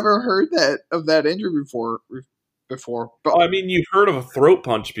just never heard of that injury before. But I mean, you've heard of a throat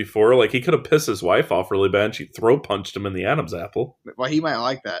punch before. Like, he could have pissed his wife off really bad and she throat punched him in the Adam's apple. Well, he might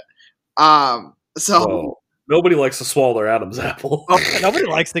like that. Nobody likes to swallow their Adam's apple. Nobody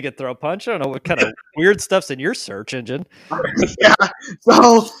likes to get throat punched. I don't know what kind of weird stuff's in your search engine. Yeah.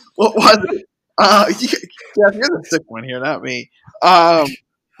 So what was it? Jeff, you're the sick one here, not me. I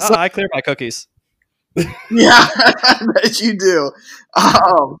clear my cookies. Yeah, I bet you do.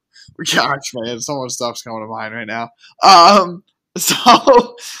 Gosh, man, so much stuff's coming to mind right now.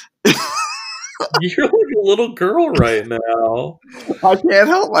 So You're like a little girl right now. I can't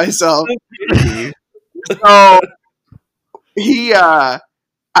help myself. Okay. So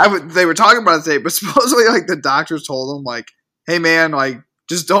they were talking about it today, but supposedly like the doctors told him like, hey man, like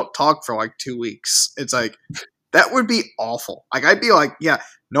just don't talk for like 2 weeks. It's like that would be awful. Like I'd be like, yeah,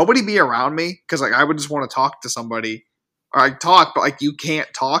 nobody be around me because like I would just want to talk to somebody or like talk, but like you can't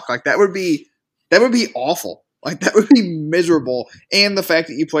talk. Like that would be awful. Like that would be miserable. And the fact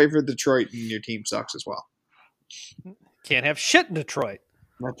that you play for Detroit and your team sucks as well. Can't have shit in Detroit.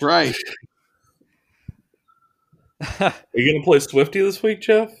 That's right. Are you gonna play Swifty this week,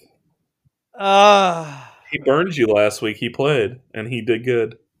 Jeff? He burned you last week. He played and he did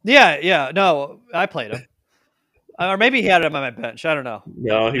good. Yeah. No, I played him. Or maybe he had him on my bench. I don't know.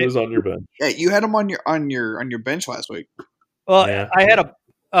 No, he was on your bench. Yeah, you had him on your bench last week. Well, Yeah. I had a.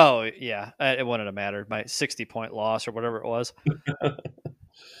 Oh yeah, it wouldn't have mattered. My 60-point loss or whatever it was. All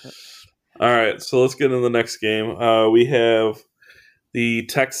right, so let's get into the next game. We have the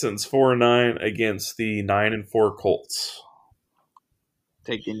Texans 4-9 against the 9-4 Colts.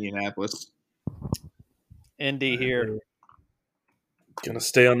 Take Indianapolis. Indy here. Gonna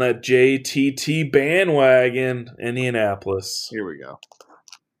stay on that JTT bandwagon, Indianapolis. Here we go.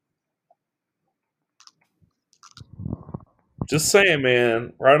 Just saying,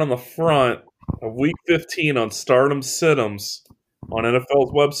 man, right on the front of Week 15 on Stardom Sitt'ems on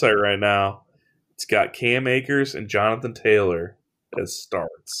NFL's website right now, it's got Cam Akers and Jonathan Taylor as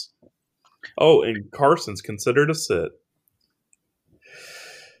starts. Oh, and Carson's considered a sit.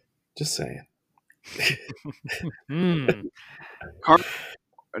 Just saying. No,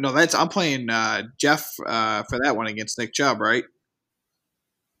 I'm playing Jeff for that one against Nick Chubb, right?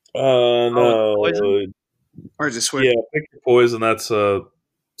 No. Poison? Or is it Swift? Yeah, pick your poison. That's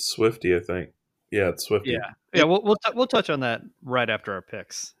Swifty, I think. Yeah, it's Swifty. Yeah. We'll touch on that right after our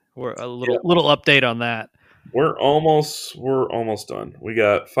picks. We're a little update on that. We're almost done. We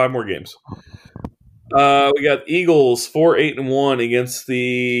got 5 more games. We got Eagles 4-8-1 against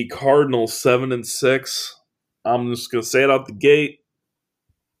the Cardinals 7-6. I'm just gonna say it out the gate.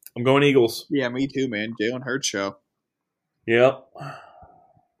 I'm going Eagles. Yeah, me too, man. Jalen Hurts show. Yep.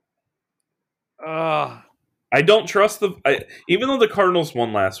 I don't trust even though the Cardinals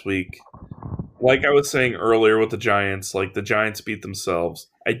won last week. Like I was saying earlier with the Giants, like the Giants beat themselves.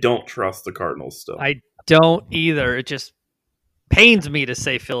 I don't trust the Cardinals still. I don't either. It just pains me to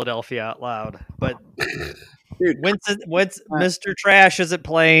say Philadelphia out loud, but Dude, when's Mr. Trash isn't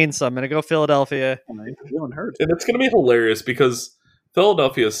playing, so I'm going to go Philadelphia. Jalen Hurts. And it's going to be hilarious because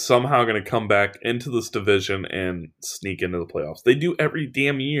Philadelphia is somehow going to come back into this division and sneak into the playoffs. They do every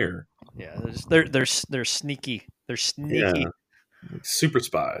damn year. Yeah, they're sneaky. They're sneaky. Yeah. Super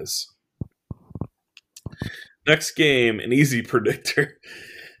spies. Next game, an easy predictor.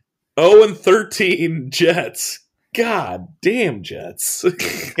 0-13 Jets. God damn Jets.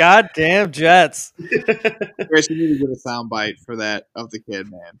 God damn Jets. Chris, you need to get a soundbite for that of the kid,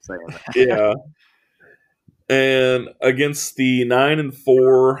 man, saying that. Yeah. And against the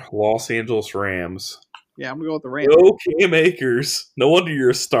 9-4 Los Angeles Rams. Yeah, I'm going to go with the Rams. Go Cam Akers. No wonder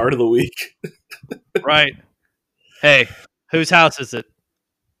you're a start of the week. Right. Hey, whose house is it?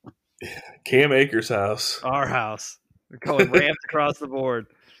 Cam Akers' house. Our house. We're going Rams across the board.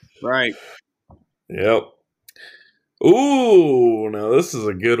 Right. Yep. Ooh, now this is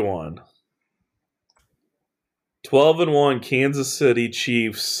a good one. 12-1 Kansas City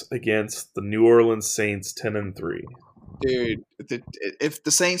Chiefs against the New Orleans Saints 10-3. Dude, if the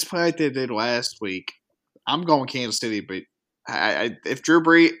Saints play like they did last week, I'm going Kansas City, but if Drew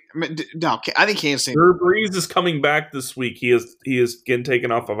Brees, no, I think Kansas City. Drew Brees is coming back this week. He is getting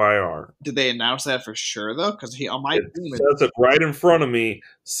taken off of IR. Did they announce that for sure though? Because he on my team says it right in front of me.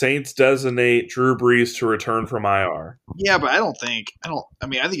 Saints designate Drew Brees to return from IR. Yeah, but I think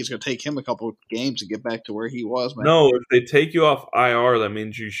it's going to take him a couple of games to get back to where he was. Man. No, if they take you off IR, that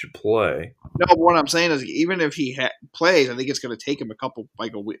means you should play. No, but what I'm saying is, even if he plays, I think it's going to take him a couple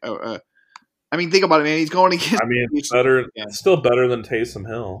like a week. Think about it, man. He's going against. It's better. It's still better than Taysom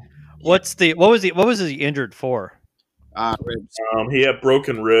Hill. What was he injured for? Ribs. He had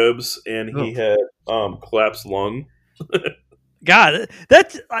broken ribs and he had collapsed lung. God,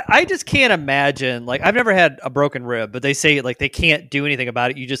 I just can't imagine. Like, I've never had a broken rib, but they say like they can't do anything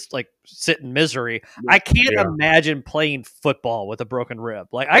about it. You just like sit in misery. I can't imagine playing football with a broken rib.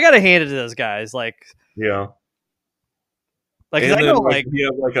 Like, I got to hand it to those guys. Like, yeah. Like, and I know, like you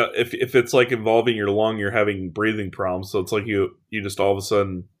have like if it's like involving your lung, you're having breathing problems. So it's like you just all of a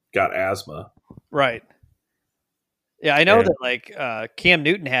sudden got asthma. Right. Yeah, I know And- that like Cam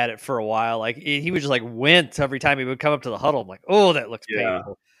Newton had it for a while. Like he would just like wince every time he would come up to the huddle. I'm like, oh, that looks Yeah.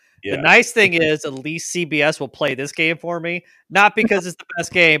 painful. Yeah. The nice thing is at least CBS will play this game for me, not because it's the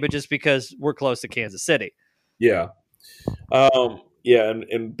best game, but just because we're close to Kansas City. Yeah. Yeah,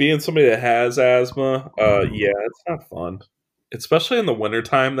 and being somebody that has asthma, yeah, it's not fun. Especially in the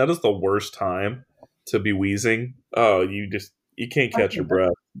wintertime. That is the worst time to be wheezing. Oh, you can't catch your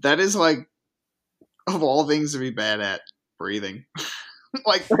breath. That is like, of all things to be bad at, breathing.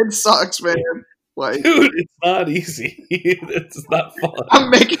 Like, that sucks, man. Like, Dude, it's not easy. It's not fun. I'm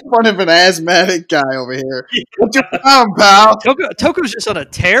making fun of an asthmatic guy over here. What's your problem, pal? Toko's just on a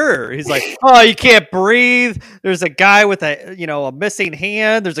terror. He's like, oh, you can't breathe. There's a guy with a missing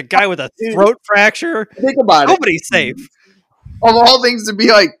hand. There's a guy with a throat fracture. Think about it. Nobody's safe. Of all things to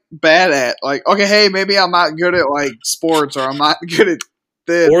be like bad at, like, okay, hey, maybe I'm not good at like sports, or I'm not good at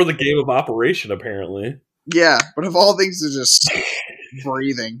this. Or the game of operation, apparently. Yeah, but of all things to just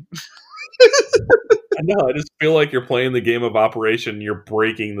breathing. I know. I just feel like you're playing the game of operation. You're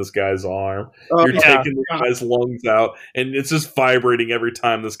breaking this guy's arm. Oh, You're yeah. taking the guy's lungs out, and it's just vibrating every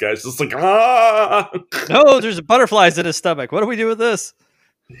time this guy's just like, ah. No, there's butterflies in his stomach. What do we do with this?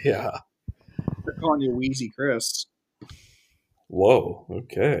 Yeah. They're calling you Wheezy Chris. Whoa.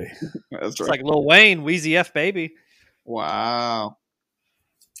 Okay. That's It's right. like Lil Wayne, Wheezy F baby. Wow.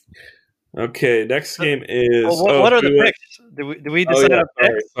 Okay. Next game is. Well, what are the do it. picks? Do we Oh, decide yeah, on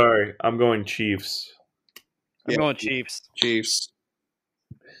picks? sorry. I'm going Chiefs. I'm Yeah. going Chiefs. Chiefs.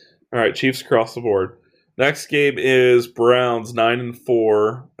 All right, Chiefs across the board. Next game is Browns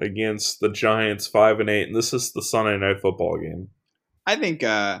 9-4 against the Giants 5-8, and this is the Sunday Night Football game. I think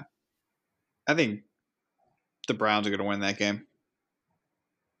the Browns are going to win that game.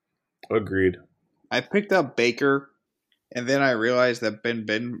 Agreed. I picked up Baker, and then I realized that Big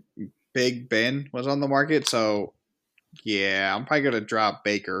Ben was on the market. So, yeah, I'm probably going to drop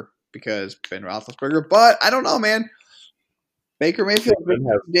Baker because Ben Roethlisberger. But I don't know, man. Baker Mayfield,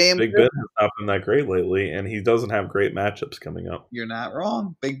 damn Big good. Ben has not been that great lately, and he doesn't have great matchups coming up. You're not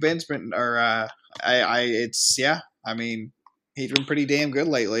wrong. Big Ben's been, I mean, he's been pretty damn good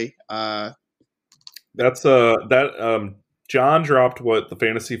lately. John dropped what the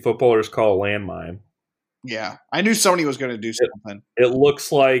fantasy footballers call a landmine. Yeah, I knew Sony was going to do something. It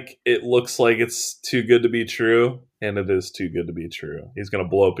looks like it's too good to be true, and it is too good to be true. He's going to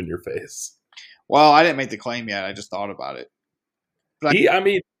blow up in your face. Well, I didn't make the claim yet. I just thought about it. But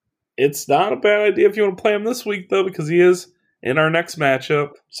It's not a bad idea if you want to play him this week, though, because he is in our next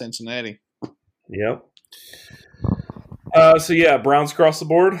matchup. Cincinnati. Yep. So, yeah, Browns across the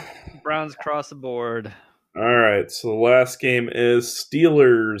board. Browns across the board. All right, so the last game is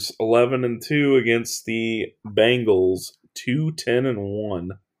Steelers 11-2 against the Bengals 2-10-1.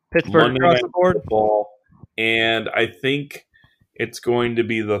 Pittsburgh Monday across Night the board. Football, and I think it's going to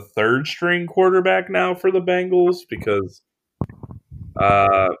be the third string quarterback now for the Bengals because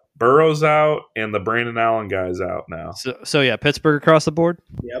Burrow's out and the Brandon Allen guy's out now. So yeah, Pittsburgh across the board.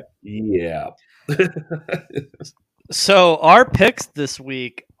 Yeah. So our picks this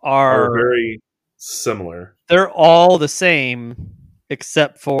week Are are very similar. they're all the same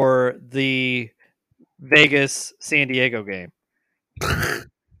except for the Vegas San Diego game.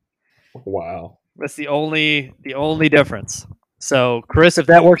 Wow. That's the only difference. So Chris, if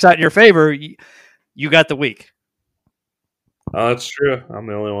that works out in your favor, you got the week. Oh, that's true. I'm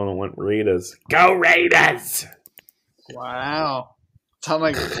the only one that went Raiders. Go Raiders! Wow. Sound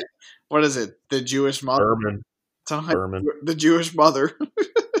like, what is it? The Jewish mother? Berman. Sound like Berman. the Jewish mother.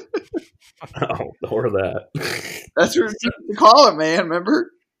 Oh, or that. That's what you call it, man.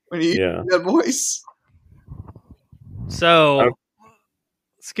 Remember? When you Yeah. use that voice. So Okay.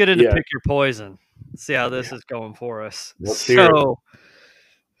 let's get into Yeah. pick your poison. See how this is going for us. Let's hear it.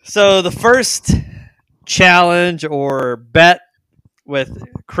 So the first challenge or bet with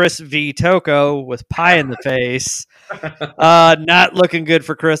Chris v. Toko with pie in the face. Not looking good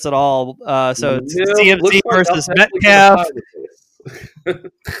for Chris at all. So it's CMC versus Metcalf.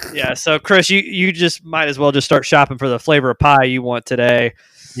 Yeah, so Chris, you just might as well just start shopping for the flavor of pie you want today.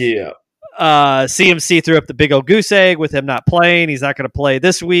 Yeah. CMC threw up the big old goose egg with him not playing. He's not going to play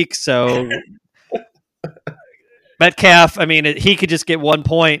this week, so Metcalf, I mean, he could just get 1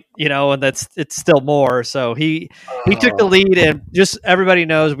 point, and it's still more. So he took the lead, and just everybody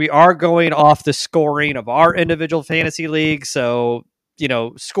knows we are going off the scoring of our individual fantasy league. So,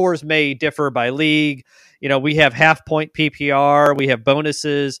 scores may differ by league. We have half point PPR. We have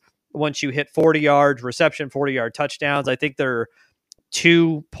bonuses once you hit 40 yards reception, 40-yard touchdowns. I think they're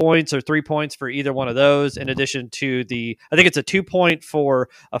 2 points or 3 points for either one of those, in addition to I think it's a 2 point for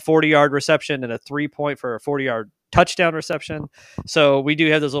a 40-yard reception and a 3 point for a 40-yard touchdown reception. So we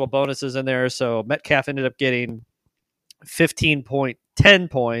do have those little bonuses in there. So Metcalf ended up getting 15.10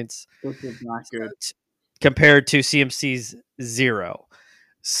 points, Which is not good. compared to CMC's 0.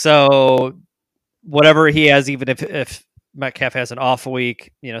 So whatever he has, even if Metcalf has an off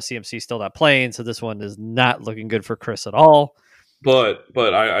week, CMC's still not playing. So this one is not looking good for Chris at all. But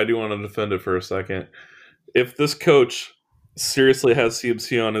I do want to defend it for a second. If this coach seriously has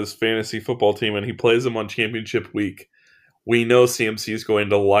CMC on his fantasy football team and he plays him on championship week, we know CMC is going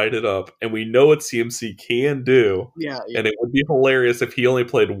to light it up, and we know what CMC can do. Yeah. And it would be hilarious if he only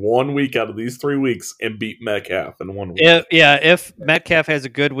played 1 week out of these 3 weeks and beat Metcalf in 1 week. If Metcalf has a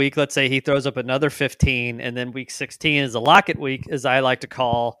good week, let's say he throws up another 15, and then week 16 is a locket week, as I like to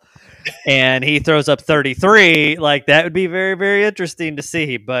call, and he throws up 33, like that would be very, very interesting to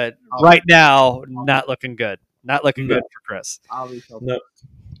see. But right now, not looking good. Not looking good for Chris. No.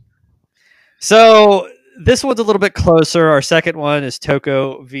 So this one's a little bit closer. Our second one is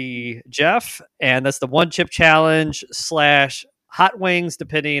Toko v. Jeff, and that's the one chip challenge / hot wings,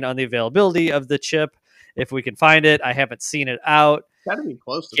 depending on the availability of the chip. If we can find it, I haven't seen it out Gotta be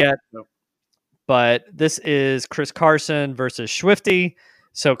close to yet. that. But this is Chris Carson versus Swifty.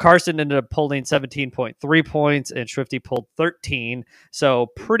 So Carson ended up pulling 17.3 points and Swifty pulled 13. So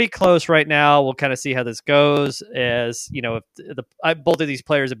pretty close right now. We'll kind of see how this goes, as if both of these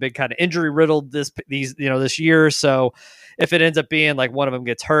players have been kind of injury riddled this year. So if it ends up being like one of them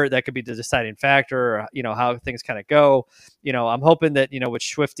gets hurt, that could be the deciding factor, or, how things kind of go. I'm hoping that, with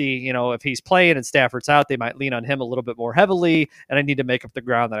Swifty, if he's playing and Stafford's out, they might lean on him a little bit more heavily, and I need to make up the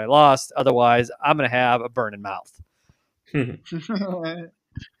ground that I lost. Otherwise, I'm going to have a burning mouth.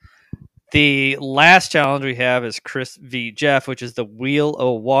 The last challenge we have is Chris v. Jeff, which is the Wheel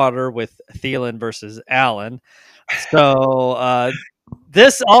of Water with Thielen versus Allen. So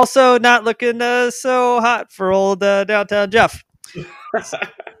this also not looking so hot for old downtown Jeff.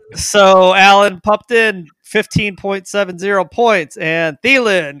 So Allen pumped in 15.70 points, and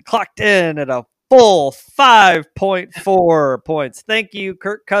Thielen clocked in at a full 5.4 points. Thank you,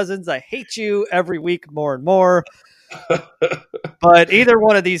 Kirk Cousins. I hate you every week more and more. But either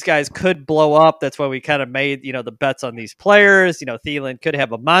one of these guys could blow up. That's why we kind of made, the bets on these players. Thielen could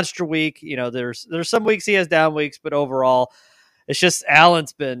have a monster week. There's some weeks he has down weeks, but overall, it's just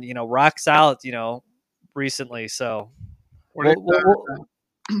Allen's been, rocks out, recently. So what's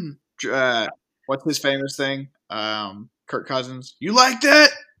his famous thing? Kirk Cousins. You like that?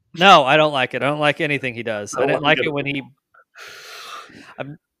 No, I don't like it. I don't like anything he does. I didn't like it when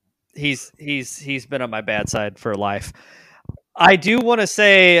he's been on my bad side for life. I do want to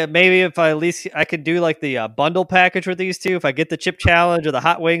say maybe if I could do like the bundle package with these two. If I get the chip challenge or the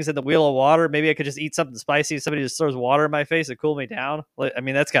hot wings and the wheel of water, maybe I could just eat something spicy. Somebody just throws water in my face to cool me down. I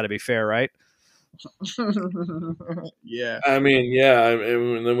mean, that's got to be fair, right? Yeah. I mean, yeah.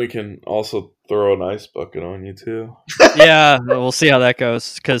 And then we can also throw an ice bucket on you too. Yeah, we'll see how that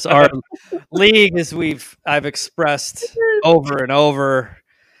goes. Because our league, as I've expressed over and over,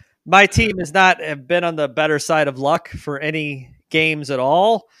 my team has not have been on the better side of luck for any games at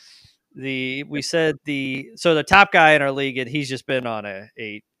all. The top guy in our league, and he's just been on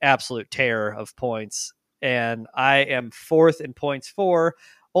a absolute tear of points, and I am fourth in points for,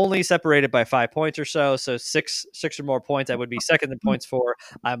 only separated by 5 points or so. So six or more points, I would be second in points for.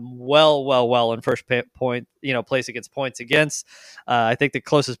 I'm well in first place against points against. I think the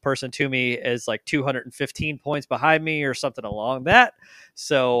closest person to me is like 215 points behind me or something along that.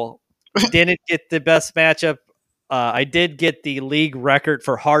 So didn't get the best matchup. I did get the league record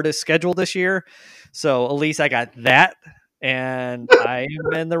for hardest schedule this year. So at least I got that. And I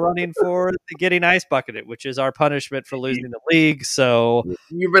am in the running for getting ice bucketed, which is our punishment for losing the league. So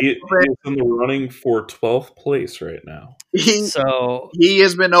He is in the running for 12th place right now. He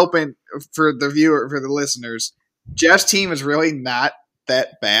has been open for the listeners. Jeff's team is really not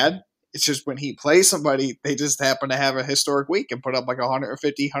that bad. It's just when he plays somebody, they just happen to have a historic week and put up like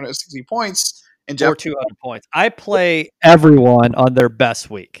 150, 160 points. And Jeff, or 200 points. I play everyone on their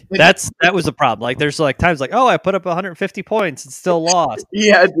best week. That was the problem. Like there's like times like, oh, I put up 150 points and still lost.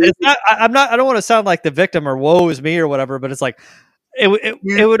 Yeah, it's not, I don't want to sound like the victim or woe is me or whatever, but it's like it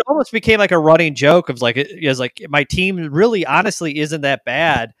would almost became like a running joke of like it was like my team really honestly isn't that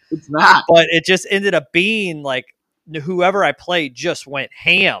bad. It's not, but it just ended up being like whoever I played just went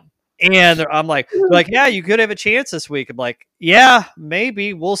ham. And I'm like, yeah, you could have a chance this week. I'm like, yeah,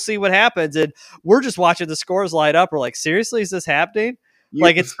 maybe. We'll see what happens. And we're just watching the scores light up. We're like, seriously, is this happening?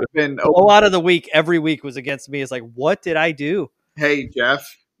 Like, it's been out of the week. Every week was against me. It's like, what did I do? Hey, Jeff,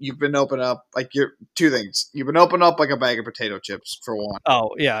 you've been opening up like two things. You've been opening up like a bag of potato chips for one.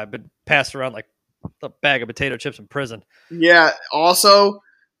 Oh, yeah. I've been passed around like a bag of potato chips in prison. Yeah. Also,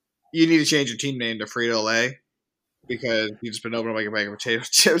 you need to change your team name to Frito Lay because you've just been opening like a bag of potato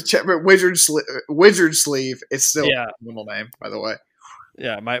chips. Wizard Sleeve. It's still Yeah. a middle name, by the way.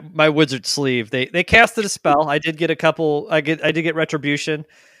 Yeah, my wizard sleeve. They casted a spell. I did get a couple. I did get retribution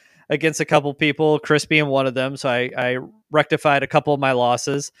against a couple people. Chris being one of them. So I rectified a couple of my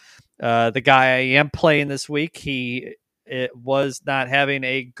losses. The guy I am playing this week, it was not having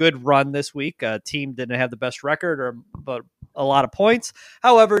a good run this week. Team didn't have the best record but a lot of points.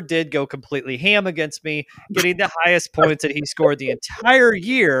 However, did go completely ham against me, getting the highest points that he scored the entire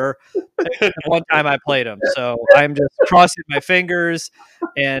year. The one time I played him. So I'm just crossing my fingers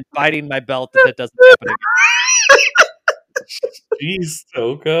and biting my belt that that doesn't happen again. Jeez,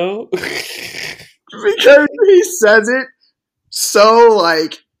 Toko. Because he says it so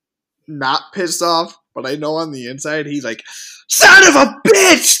like not pissed off, but I know on the inside he's like, "Son of a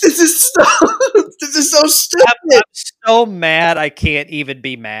bitch! This is so stupid." I'm so mad I can't even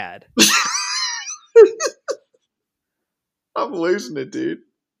be mad. I'm losing it, dude.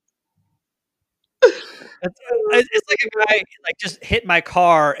 It's like a guy like just hit my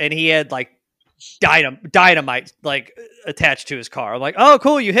car and he had like dynamite like attached to his car. I'm like, oh,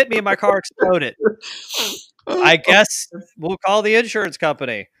 cool, you hit me and my car exploded. I guess we'll call the insurance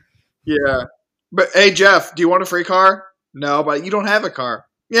company. Yeah. But hey, Jeff, do you want a free car? No, but you don't have a car.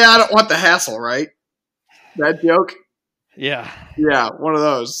 Yeah, I don't want the hassle, right? That joke? Yeah. Yeah, one of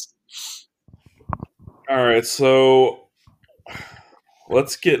those. All right, so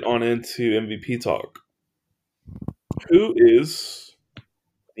let's get on into MVP talk. Who is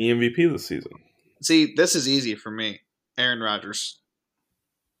the MVP this season? See, this is easy for me. Aaron Rodgers.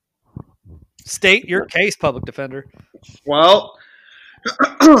 State your case, public defender. Well,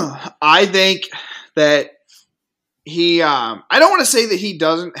 I think that he I don't want to say that he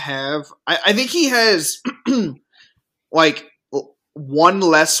doesn't have I think he has like one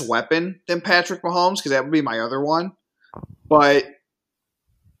less weapon than Patrick Mahomes, because that would be my other one. But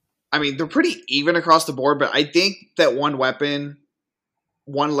I mean, they're pretty even across the board, but I think that one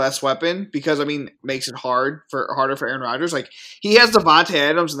less weapon, because I mean, makes it harder for Aaron Rodgers. Like, he has Devontae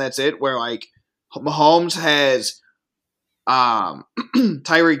Adams and that's it, where like Mahomes has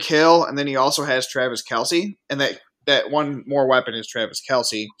Tyreek Hill, and then he also has Travis Kelce, and that one more weapon is Travis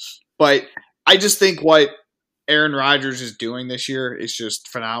Kelce. But I just think what Aaron Rodgers is doing this year is just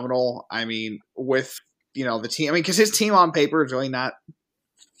phenomenal. I mean, with the team, I mean, because his team on paper is really not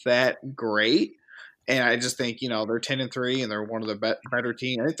that great, and I just think they're 10-3 and they're one of the better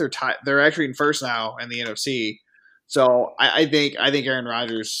teams. I think they're actually in first now in the NFC. So I think Aaron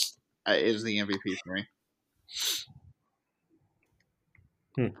Rodgers is the MVP for me.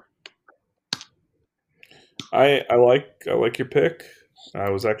 I like your pick. I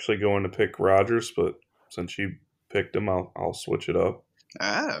was actually going to pick Rodgers, but since you picked him, I'll switch it up.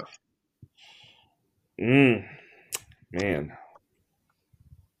 Oh. Man.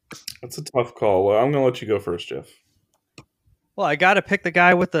 That's a tough call. Well, I'm going to let you go first, Jeff. Well, I got to pick the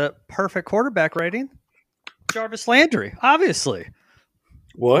guy with the perfect quarterback rating, Jarvis Landry, obviously.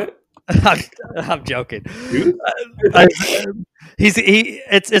 What? I'm joking.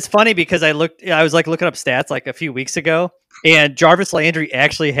 It's funny because I was like looking up stats like a few weeks ago, and Jarvis Landry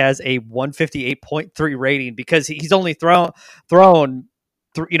actually has a 158.3 rating because he's only thrown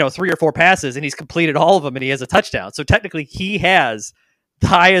 3 or 4 passes, and he's completed all of them, and he has a touchdown. So technically, he has the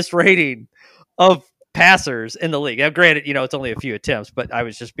highest rating of passers in the league. Now, granted, it's only a few attempts, but I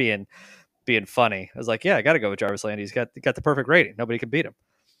was just being funny. I was like, yeah, I got to go with Jarvis Landry. He's got the perfect rating. Nobody can beat him.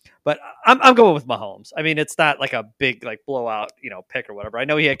 But I'm going with Mahomes. I mean, it's not like a big like blowout, pick or whatever. I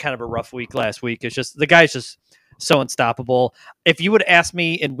know he had kind of a rough week last week. It's just the guy's just so unstoppable. If you would ask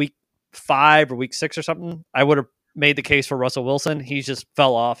me in week 5 or week 6 or something, I would have made the case for Russell Wilson. He just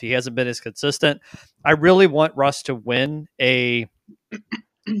fell off. He hasn't been as consistent. I really want Russ to win a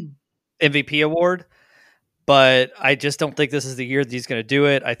MVP award, but I just don't think this is the year that he's going to do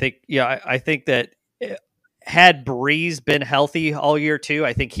it. I think that had Breeze been healthy all year too,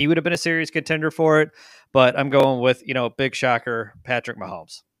 I think he would have been a serious contender for it. But I'm going with, big shocker, Patrick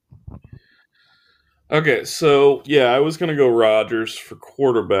Mahomes. Okay, so yeah, I was going to go Rodgers for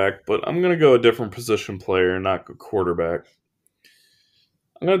quarterback, but I'm going to go a different position player and not go quarterback.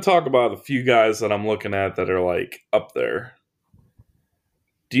 I'm going to talk about a few guys that I'm looking at that are like up there.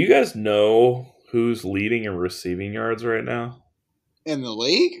 Do you guys know who's leading in receiving yards right now? In the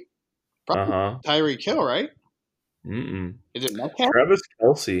league? Probably Tyreek Hill, right? Is it Metcalf? Travis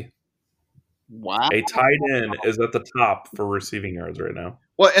Kelce. Wow. A tight end is at the top for receiving yards right now.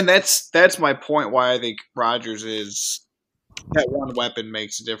 Well, and that's my point why I think Rodgers is that one weapon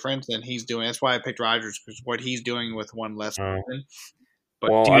makes a difference, and he's doing. That's why I picked Rodgers, because what he's doing with one less weapon.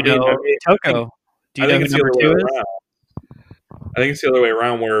 But Well, Do you know Toko? Do you know who it's the number other 2 way is? around. I think it's the other way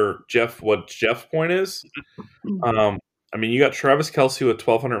around where what Jeff's point is. I mean, you got Travis Kelce with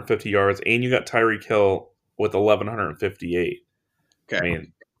 1,250 yards, and you got Tyreek Hill with 1,158. okay, I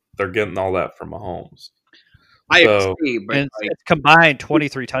mean, they're getting all that from Mahomes. I So, agree, but And it's combined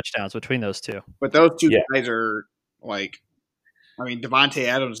 23 touchdowns between those two. but those two Yeah. guys are like, I mean, Devontae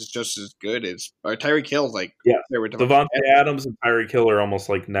Adams is just as good as Tyreek Hill's like yes, there with Devontae Adams and Tyreek Hill are almost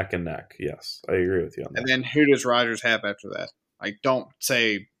like neck and neck. Yes, I agree with you on that. And then who does Rodgers have after that? Like, don't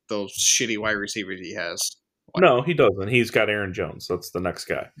say those shitty wide receivers he has. No, he doesn't. He's got Aaron Jones. That's the next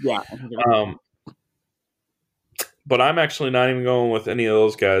guy. Yeah. But I'm actually not even going with any of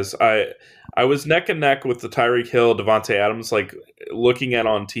those guys. I was neck and neck with the Tyreek Hill, Devontae Adams. Like, looking at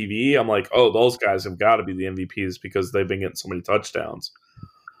on TV, I'm like, oh, those guys have got to be the MVPs because they've been getting so many touchdowns.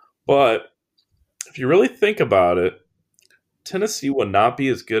 But if you really think about it, Tennessee would not be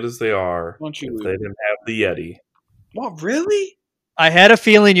as good as they are if they didn't have the Yeti. What, really? I had a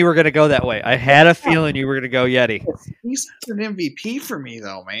feeling you were going to go that way. I had a feeling you were going to go Yeti. He's an MVP for me,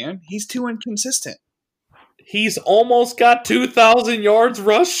 though, man. He's too inconsistent. He's almost got 2,000 yards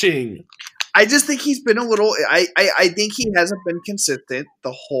rushing. I just think he's been a little. I think he hasn't been consistent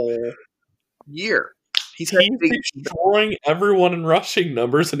the whole year. He's destroying everyone in rushing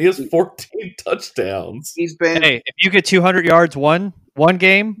numbers, and he has 14 touchdowns. He's been. Hey, if you get 200 yards one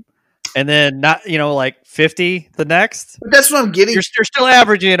game, and then not, like 50 the next, But that's what I'm getting. you're still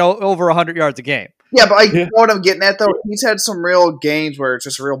averaging over 100 yards a game. Yeah, but you know what I'm getting at, though. He's had some real games where it's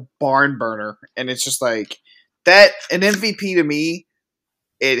just a real barn burner, and it's just like that. An MVP to me,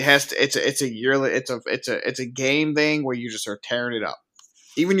 it has to. It's a yearly. It's a game thing where you just are tearing it up.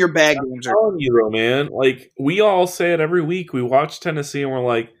 Even your bad games are. I'm telling you, though, man. Like, we all say it every week. We watch Tennessee, and we're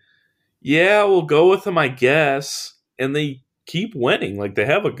like, "Yeah, we'll go with them, I guess." And they keep winning. Like, they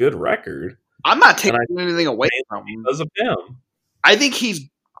have a good record. I'm not taking anything away from him because of him. I think he's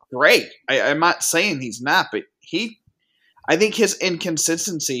great. I'm not saying he's not, but I think his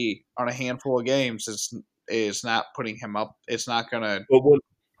inconsistency on a handful of games is not putting him up. It's not gonna. But when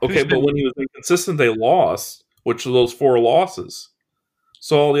he was inconsistent, they lost, which are those 4 losses.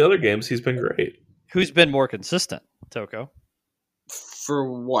 So all the other games, he's been great. Who's been more consistent, Toko?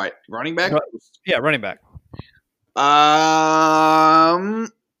 For what? Running back? Yeah, running back. I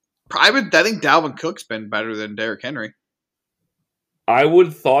think Dalvin Cook's been better than Derrick Henry. I would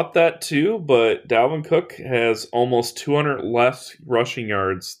have thought that too, but Dalvin Cook has almost 200 less rushing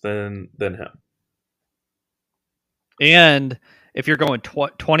yards than him. And if you're going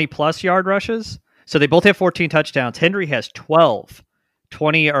 20 plus yard rushes, so they both have 14 touchdowns. Henry has 12,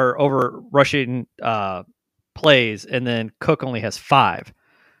 20 or over rushing plays, and then Cook only has 5.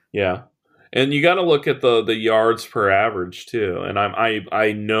 Yeah. And you got to look at the yards per average too, and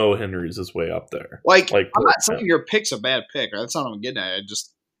I know Henry's is way up there. Like I'm not saying your pick's a bad pick. That's not what I'm getting at. I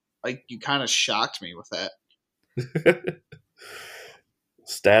just you kind of shocked me with that.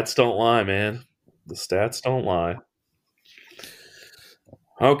 Stats don't lie, man. The stats don't lie.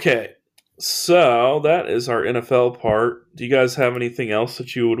 Okay, so that is our NFL part. Do you guys have anything else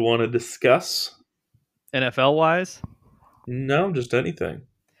that you would want to discuss? NFL wise? No, just anything.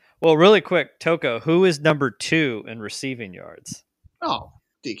 Well, really quick, Toko, who is number 2 in receiving yards? Oh,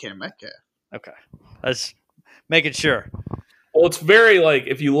 DK Metcalf. Okay. Let's making sure. Well, it's very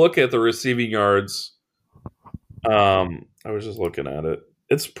if you look at the receiving yards, I was just looking at it.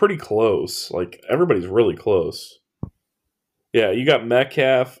 It's pretty close. Like, everybody's really close. Yeah, you got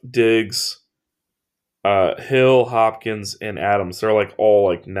Metcalf, Diggs, Hill, Hopkins, and Adams. They're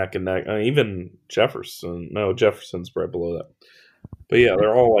all neck and neck. I mean, even Jefferson. No, Jefferson's right below that. But yeah,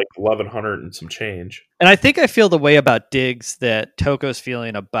 they're all 1,100 and some change. And I think I feel the way about Diggs that Toko's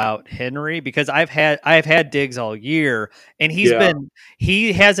feeling about Henry, because I've had Diggs all year, and he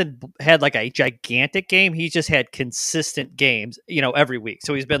hasn't had a gigantic game. He's just had consistent games, every week.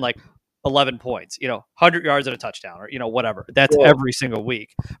 So he's been 11 points, 100 yards and a touchdown, or whatever. That's every single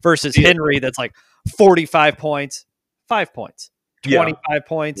week. Versus Henry, that's 45 points, 5 points, 25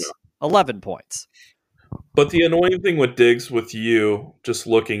 points, 11 points. But the annoying thing with Diggs, with you, just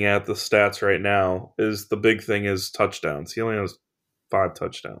looking at the stats right now, is the big thing is touchdowns. He only has 5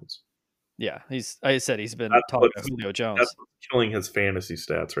 touchdowns. Yeah, he's been talking to Julio Jones. That's killing his fantasy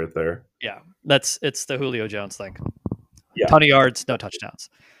stats right there. Yeah, it's the Julio Jones thing. Yeah. Ton of yards, no touchdowns.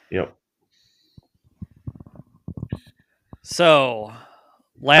 Yep. So,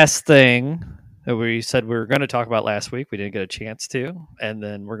 last thing that we said we were going to talk about last week, we didn't get a chance to, and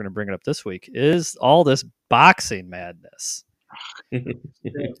then we're going to bring it up this week, is all this boxing madness.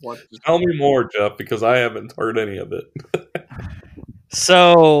 What? Tell me more, Jeff, because I haven't heard any of it.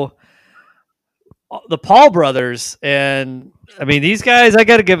 So the Paul brothers, and I mean these guys, I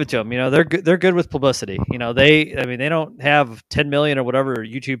got to give it to them. You know, they're good. They're good with publicity. You know, they don't have 10 million or whatever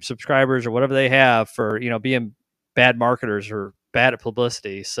YouTube subscribers or whatever they have for being bad marketers or bad at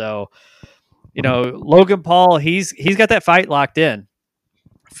publicity. So, Logan Paul, he's got that fight locked in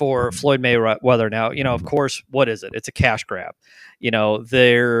for Floyd Mayweather. Now, of course, what is it? It's a cash grab.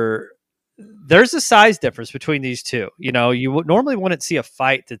 There's a size difference between these two. You normally wouldn't see a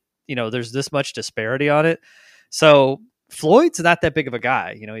fight that there's this much disparity on it. So Floyd's not that big of a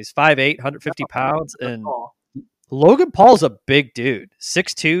guy. He's 5'8", 150 pounds, and Logan Paul's a big dude,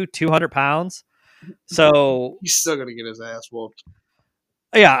 6'2", 200 pounds. So he's still gonna get his ass whooped.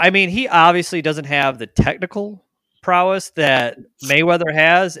 Yeah, I mean, he obviously doesn't have the technical prowess that Mayweather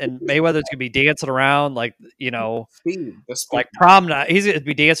has, and Mayweather's gonna be dancing around like Speed. like prom night. He's gonna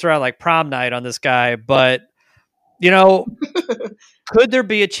be dancing around like prom night on this guy. But could there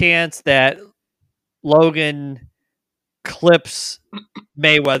be a chance that Logan clips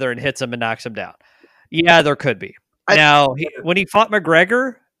Mayweather and hits him and knocks him down? Yeah, there could be. When he fought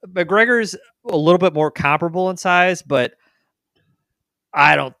McGregor's a little bit more comparable in size, but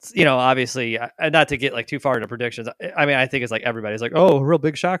I don't, obviously, not to get like too far into predictions. I mean, I think it's like everybody's like, oh, real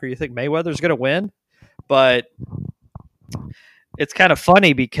big shocker. You think Mayweather's going to win? But it's kind of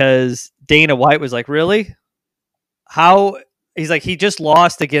funny because Dana White was like, really? How? He's like, he just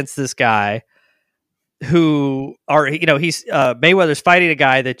lost against this guy he's Mayweather's fighting a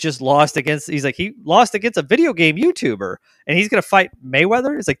guy that just lost against, he lost against a video game YouTuber and he's going to fight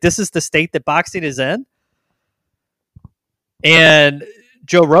Mayweather. It's like, this is the state that boxing is in. And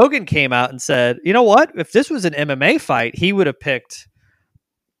Joe Rogan came out and said, you know what? If this was an MMA fight, he would have picked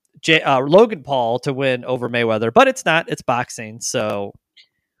Logan Paul to win over Mayweather, but it's not. It's boxing. So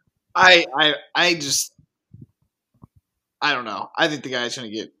I don't know. I think the guy's going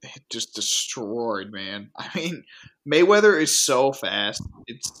to get just destroyed, man. I mean, Mayweather is so fast.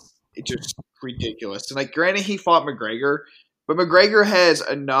 It's just ridiculous. And like, granted, he fought McGregor, but McGregor has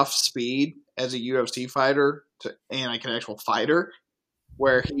enough speed as a UFC fighter and like an actual fighter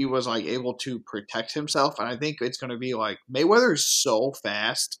where he was like able to protect himself. And I think it's going to be like Mayweather is so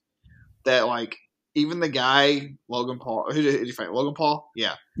fast that like even the guy Logan Paul, who did he fight? Logan Paul?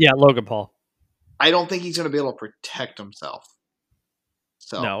 Yeah, Logan Paul. I don't think he's going to be able to protect himself.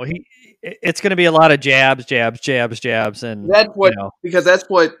 So no, it's going to be a lot of jabs, and that's what because that's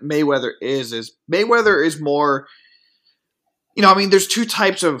what Mayweather is. Is Mayweather is more, I mean, there's two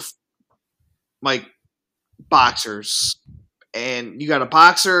types of like boxers, and you got a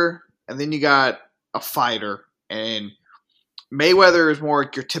boxer, and then you got a fighter, and Mayweather is more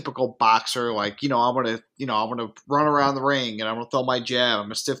like your typical boxer, like, I'm gonna run around the ring and I'm gonna throw my jab. I'm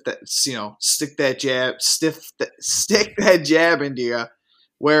gonna stick that jab into you.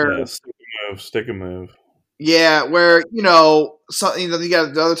 Where stick a move. Yeah, where you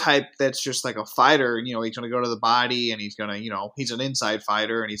got the other type that's just like a fighter, and he's gonna go to the body and he's gonna he's an inside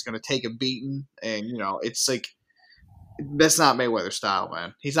fighter and he's gonna take a beating, and it's like that's not Mayweather style,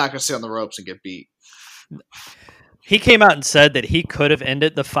 man. He's not gonna sit on the ropes and get beat. He came out and said that he could have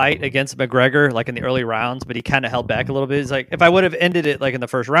ended the fight against McGregor like in the early rounds, but he kind of held back a little bit. He's like, if I would have ended it like in the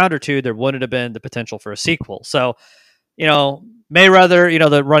first round or two, there wouldn't have been the potential for a sequel. So, Mayweather,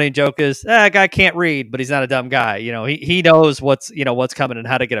 the running joke is, that guy can't read, but he's not a dumb guy. He knows what's coming and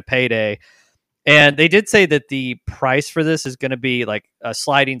how to get a payday. And they did say that the price for this is going to be like a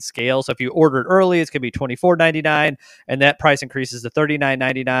sliding scale. So if you order it early, it's going to be $24.99, and that price increases to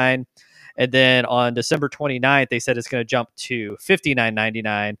 $39.99. And then on December 29th, they said it's going to jump to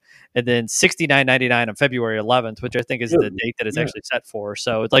 $59.99 and then $69.99 on February 11th, which I think is the date that it's actually set for.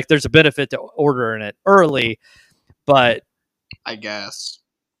 So it's like there's a benefit to ordering it early, but I guess.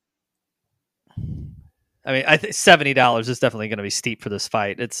 I mean, I think $70 is definitely going to be steep for this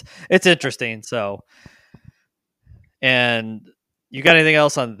fight. It's interesting. So, and you got anything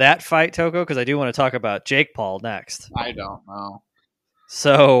else on that fight, Toko? Because I do want to talk about Jake Paul next. I don't know.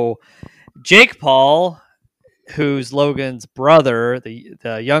 So, Jake Paul, who's Logan's brother,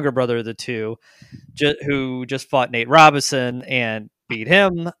 the younger brother of the two, who just fought Nate Robinson and beat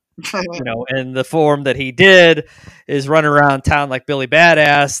him, in the form that he did, is running around town like Billy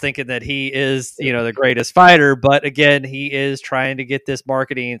Badass, thinking that he is, the greatest fighter. But again, he is trying to get this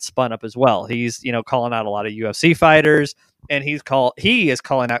marketing spun up as well. He's, calling out a lot of UFC fighters, and he is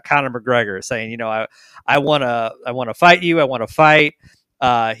calling out Conor McGregor, saying, I want to fight you. I want to fight.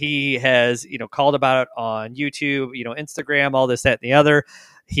 He has, called about it on YouTube, Instagram, all this, that, and the other.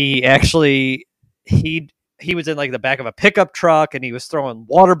 He he was in like the back of a pickup truck and he was throwing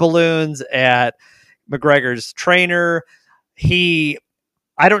water balloons at McGregor's trainer.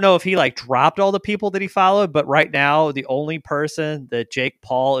 I don't know if he like dropped all the people that he followed, but right now the only person that Jake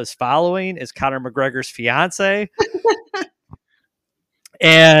Paul is following is Conor McGregor's fiance.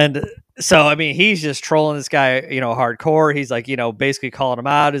 And so, I mean, he's just trolling this guy, hardcore. He's like, basically calling him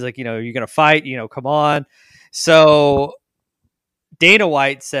out. He's like, you're going to fight, come on. So Dana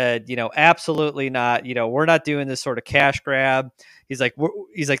White said, absolutely not. We're not doing this sort of cash grab. He's like,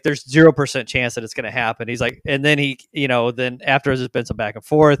 there's 0% chance that it's going to happen. He's like, and then then after there's been some back and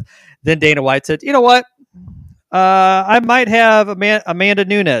forth, then Dana White said, you know what? I might have Amanda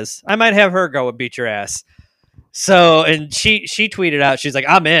Nunes. I might have her go and beat your ass. So, and she tweeted out, she's like,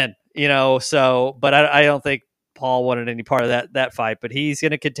 I'm in, but I don't think Paul wanted any part of that fight, but he's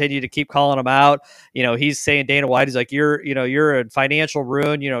going to continue to keep calling him out. He's saying Dana White, he's like, you're in financial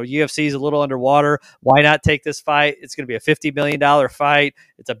ruin. UFC's a little underwater. Why not take this fight? It's going to be a $50 million fight.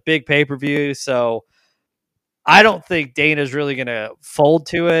 It's a big pay-per-view. So I don't think Dana's really going to fold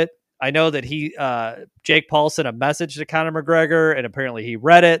to it. I know that Jake Paul sent a message to Conor McGregor and apparently he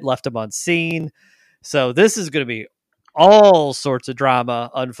read it, left him unseen. So this is going to be all sorts of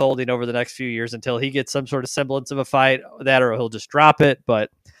drama unfolding over the next few years until he gets some sort of semblance of a fight, that or he'll just drop it. But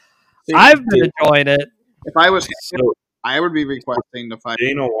I've been enjoying it. If I was him, I would be requesting to fight.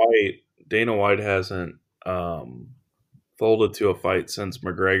 Dana White hasn't folded to a fight since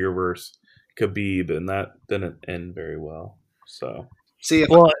McGregor versus Khabib, and that didn't end very well. So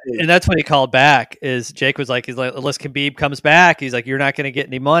and that's when he called back. Is Jake was like, unless Khabib comes back, he's like, you're not going to get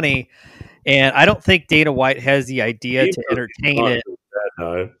any money. And I don't think Dana White has the idea to entertain it. His dad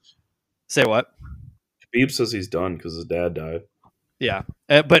died. Say what? Khabib says he's done because his dad died. Yeah,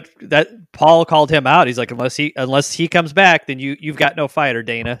 but that Paul called him out. He's like, unless he comes back, then you've got no fighter,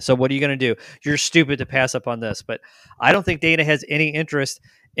 Dana. So what are you going to do? You're stupid to pass up on this. But I don't think Dana has any interest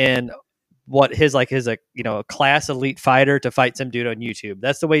in what his a class elite fighter to fight some dude on YouTube.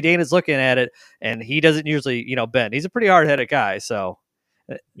 That's the way Dana's looking at it, and he doesn't usually bend. He's a pretty hard headed guy. So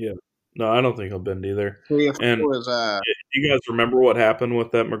yeah. No, I don't think he'll bend either. And you guys remember what happened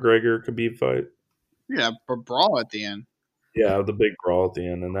with that McGregor Khabib fight? Yeah, a brawl at the end. Yeah, the big brawl at the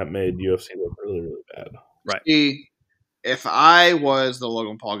end, and that made UFC look really, really bad. Right. See, if I was the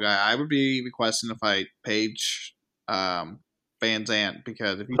Logan Paul guy, I would be requesting to fight Paige Van Zandt,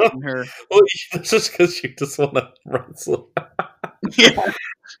 because if you've seen her, well, that's just because you just want to wrestle. Yeah.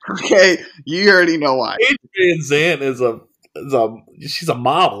 Okay, you already know why. Paige Van Zandt she's a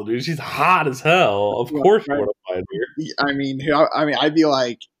model, dude. She's hot as hell. Of course, you want to fight her. I mean, I'd be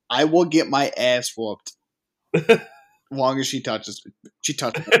like, I will get my ass whooped. Long as she touches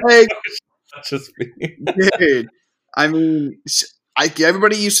my leg. Touches me. Dude, I mean,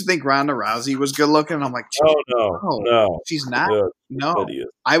 everybody used to think Ronda Rousey was good looking. I'm like, no, she's not. Yeah, no,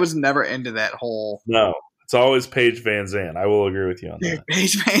 I was never into that whole. No, it's always Paige Van Zandt. I will agree with you on that.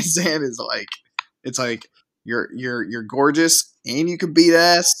 Paige Van Zandt is like, it's like you're gorgeous and you can beat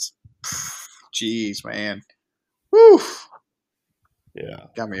ass. Jeez, man. Whew. Yeah,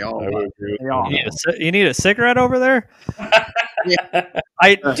 got me all. I would agree with you need a cigarette over there. Yeah.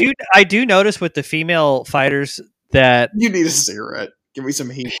 I do notice with the female fighters that you need a cigarette. Give me some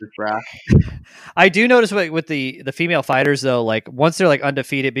heat, bruh. I do notice with the female fighters though, like once they're like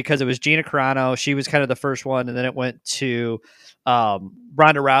undefeated, because it was Gina Carano, she was kind of the first one, and then it went to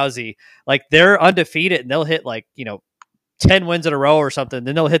Ronda Rousey. Like they're undefeated and they'll hit 10 wins in a row or something,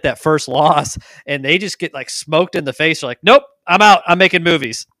 then they'll hit that first loss and they just get like smoked in the face. They're like, nope, I'm out. I'm making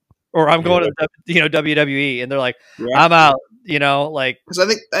movies, or I'm going to WWE, and they're like, I'm out. Because I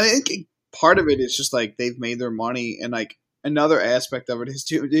think part of it is just like they've made their money, and like another aspect of it is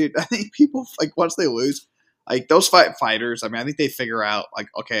too, dude. I think people like once they lose, like those fighters. I mean, I think they figure out like,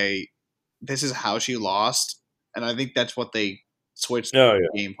 okay, this is how she lost, and I think that's what they switch the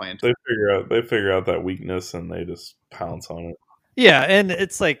game plan to. They figure out that weakness and they just pounce on it. Yeah, and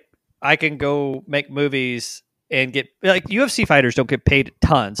it's like I can go make movies and get like UFC fighters don't get paid a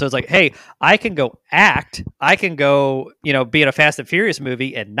ton. So it's like, hey, I can go act. I can go, be in a Fast and Furious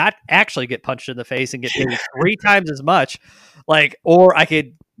movie and not actually get punched in the face and get paid 3 times as much. Or I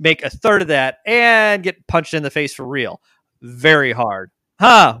could make a third of that and get punched in the face for real. Very hard.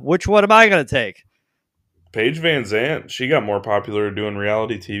 Which one am I going to take? Paige Van Zandt, she got more popular doing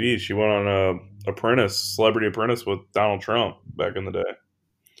reality TV. She went on Celebrity Apprentice with Donald Trump back in the day.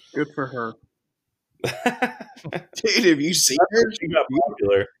 Good for her. Dude, have you seen her? She got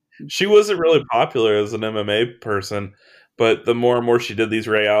popular. She wasn't really popular as an MMA person, but the more and more she did these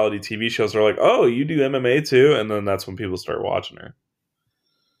reality TV shows, they're like, oh, you do MMA too? And then that's when people start watching her.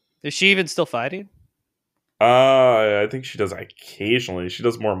 Is she even still fighting? I think she does occasionally. She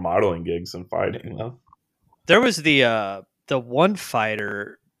does more modeling gigs than fighting, though. There was the one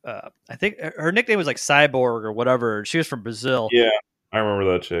fighter. I think her nickname was like Cyborg or whatever. She was from Brazil. Yeah, I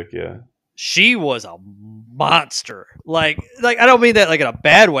remember that chick. Yeah, she was a monster. Like I don't mean that like in a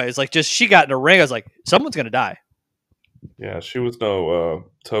bad way. It's like just she got in a ring. I was like, someone's gonna die. Yeah, she was no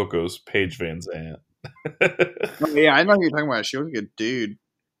Toko's Paige Van Zandt. Yeah, I know who you're talking about. She was a good dude.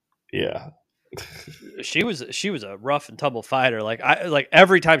 Yeah. She was a rough and tumble fighter. Like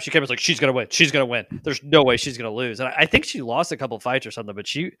every time she came, I was like, she's gonna win. She's gonna win. There's no way she's gonna lose. And I think she lost a couple fights or something, but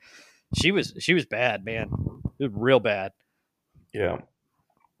she was bad, man. It was real bad. Yeah.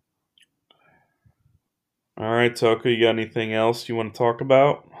 All right, Toko, you got anything else you want to talk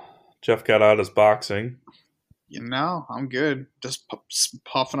about? Jeff got out his boxing. No, I'm good. Just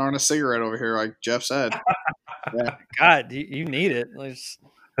puffing on a cigarette over here, like Jeff said. Yeah. God, you need it.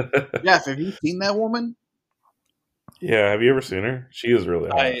 Jeff, have you seen that woman? Yeah, have you ever seen her? She is really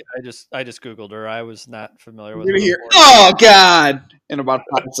hot. I just Googled her. I was not familiar with You're her. gonna hear, before. oh God, in about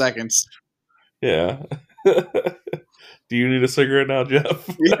 5 seconds. Yeah. Do you need a cigarette now, Jeff?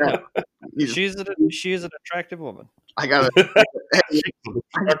 Yeah. She is an attractive woman. I got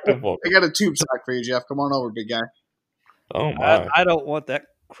Attractive one. I got a tube sock for you, Jeff. Come on over, big guy. Oh my! I don't want that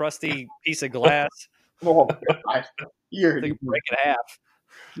crusty piece of glass. Oh, God. They can break it in half.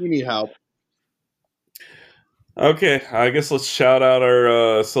 You need help. Okay, I guess let's shout out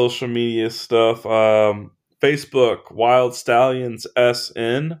our social media stuff. Facebook, Wild Stallions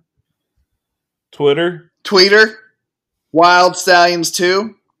SN. Twitter. Tweeter, Wild Stallions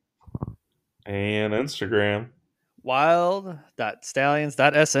 2. And Instagram.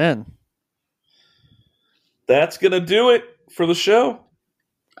 Wild.stallions.sn. That's going to do it for the show.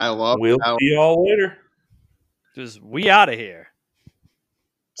 I love We'll it. see y'all later. Just we out of here.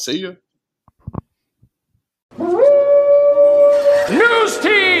 See you. News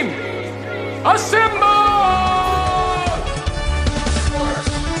team, assemble!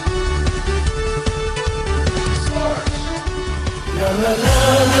 La la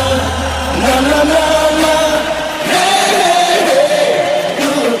la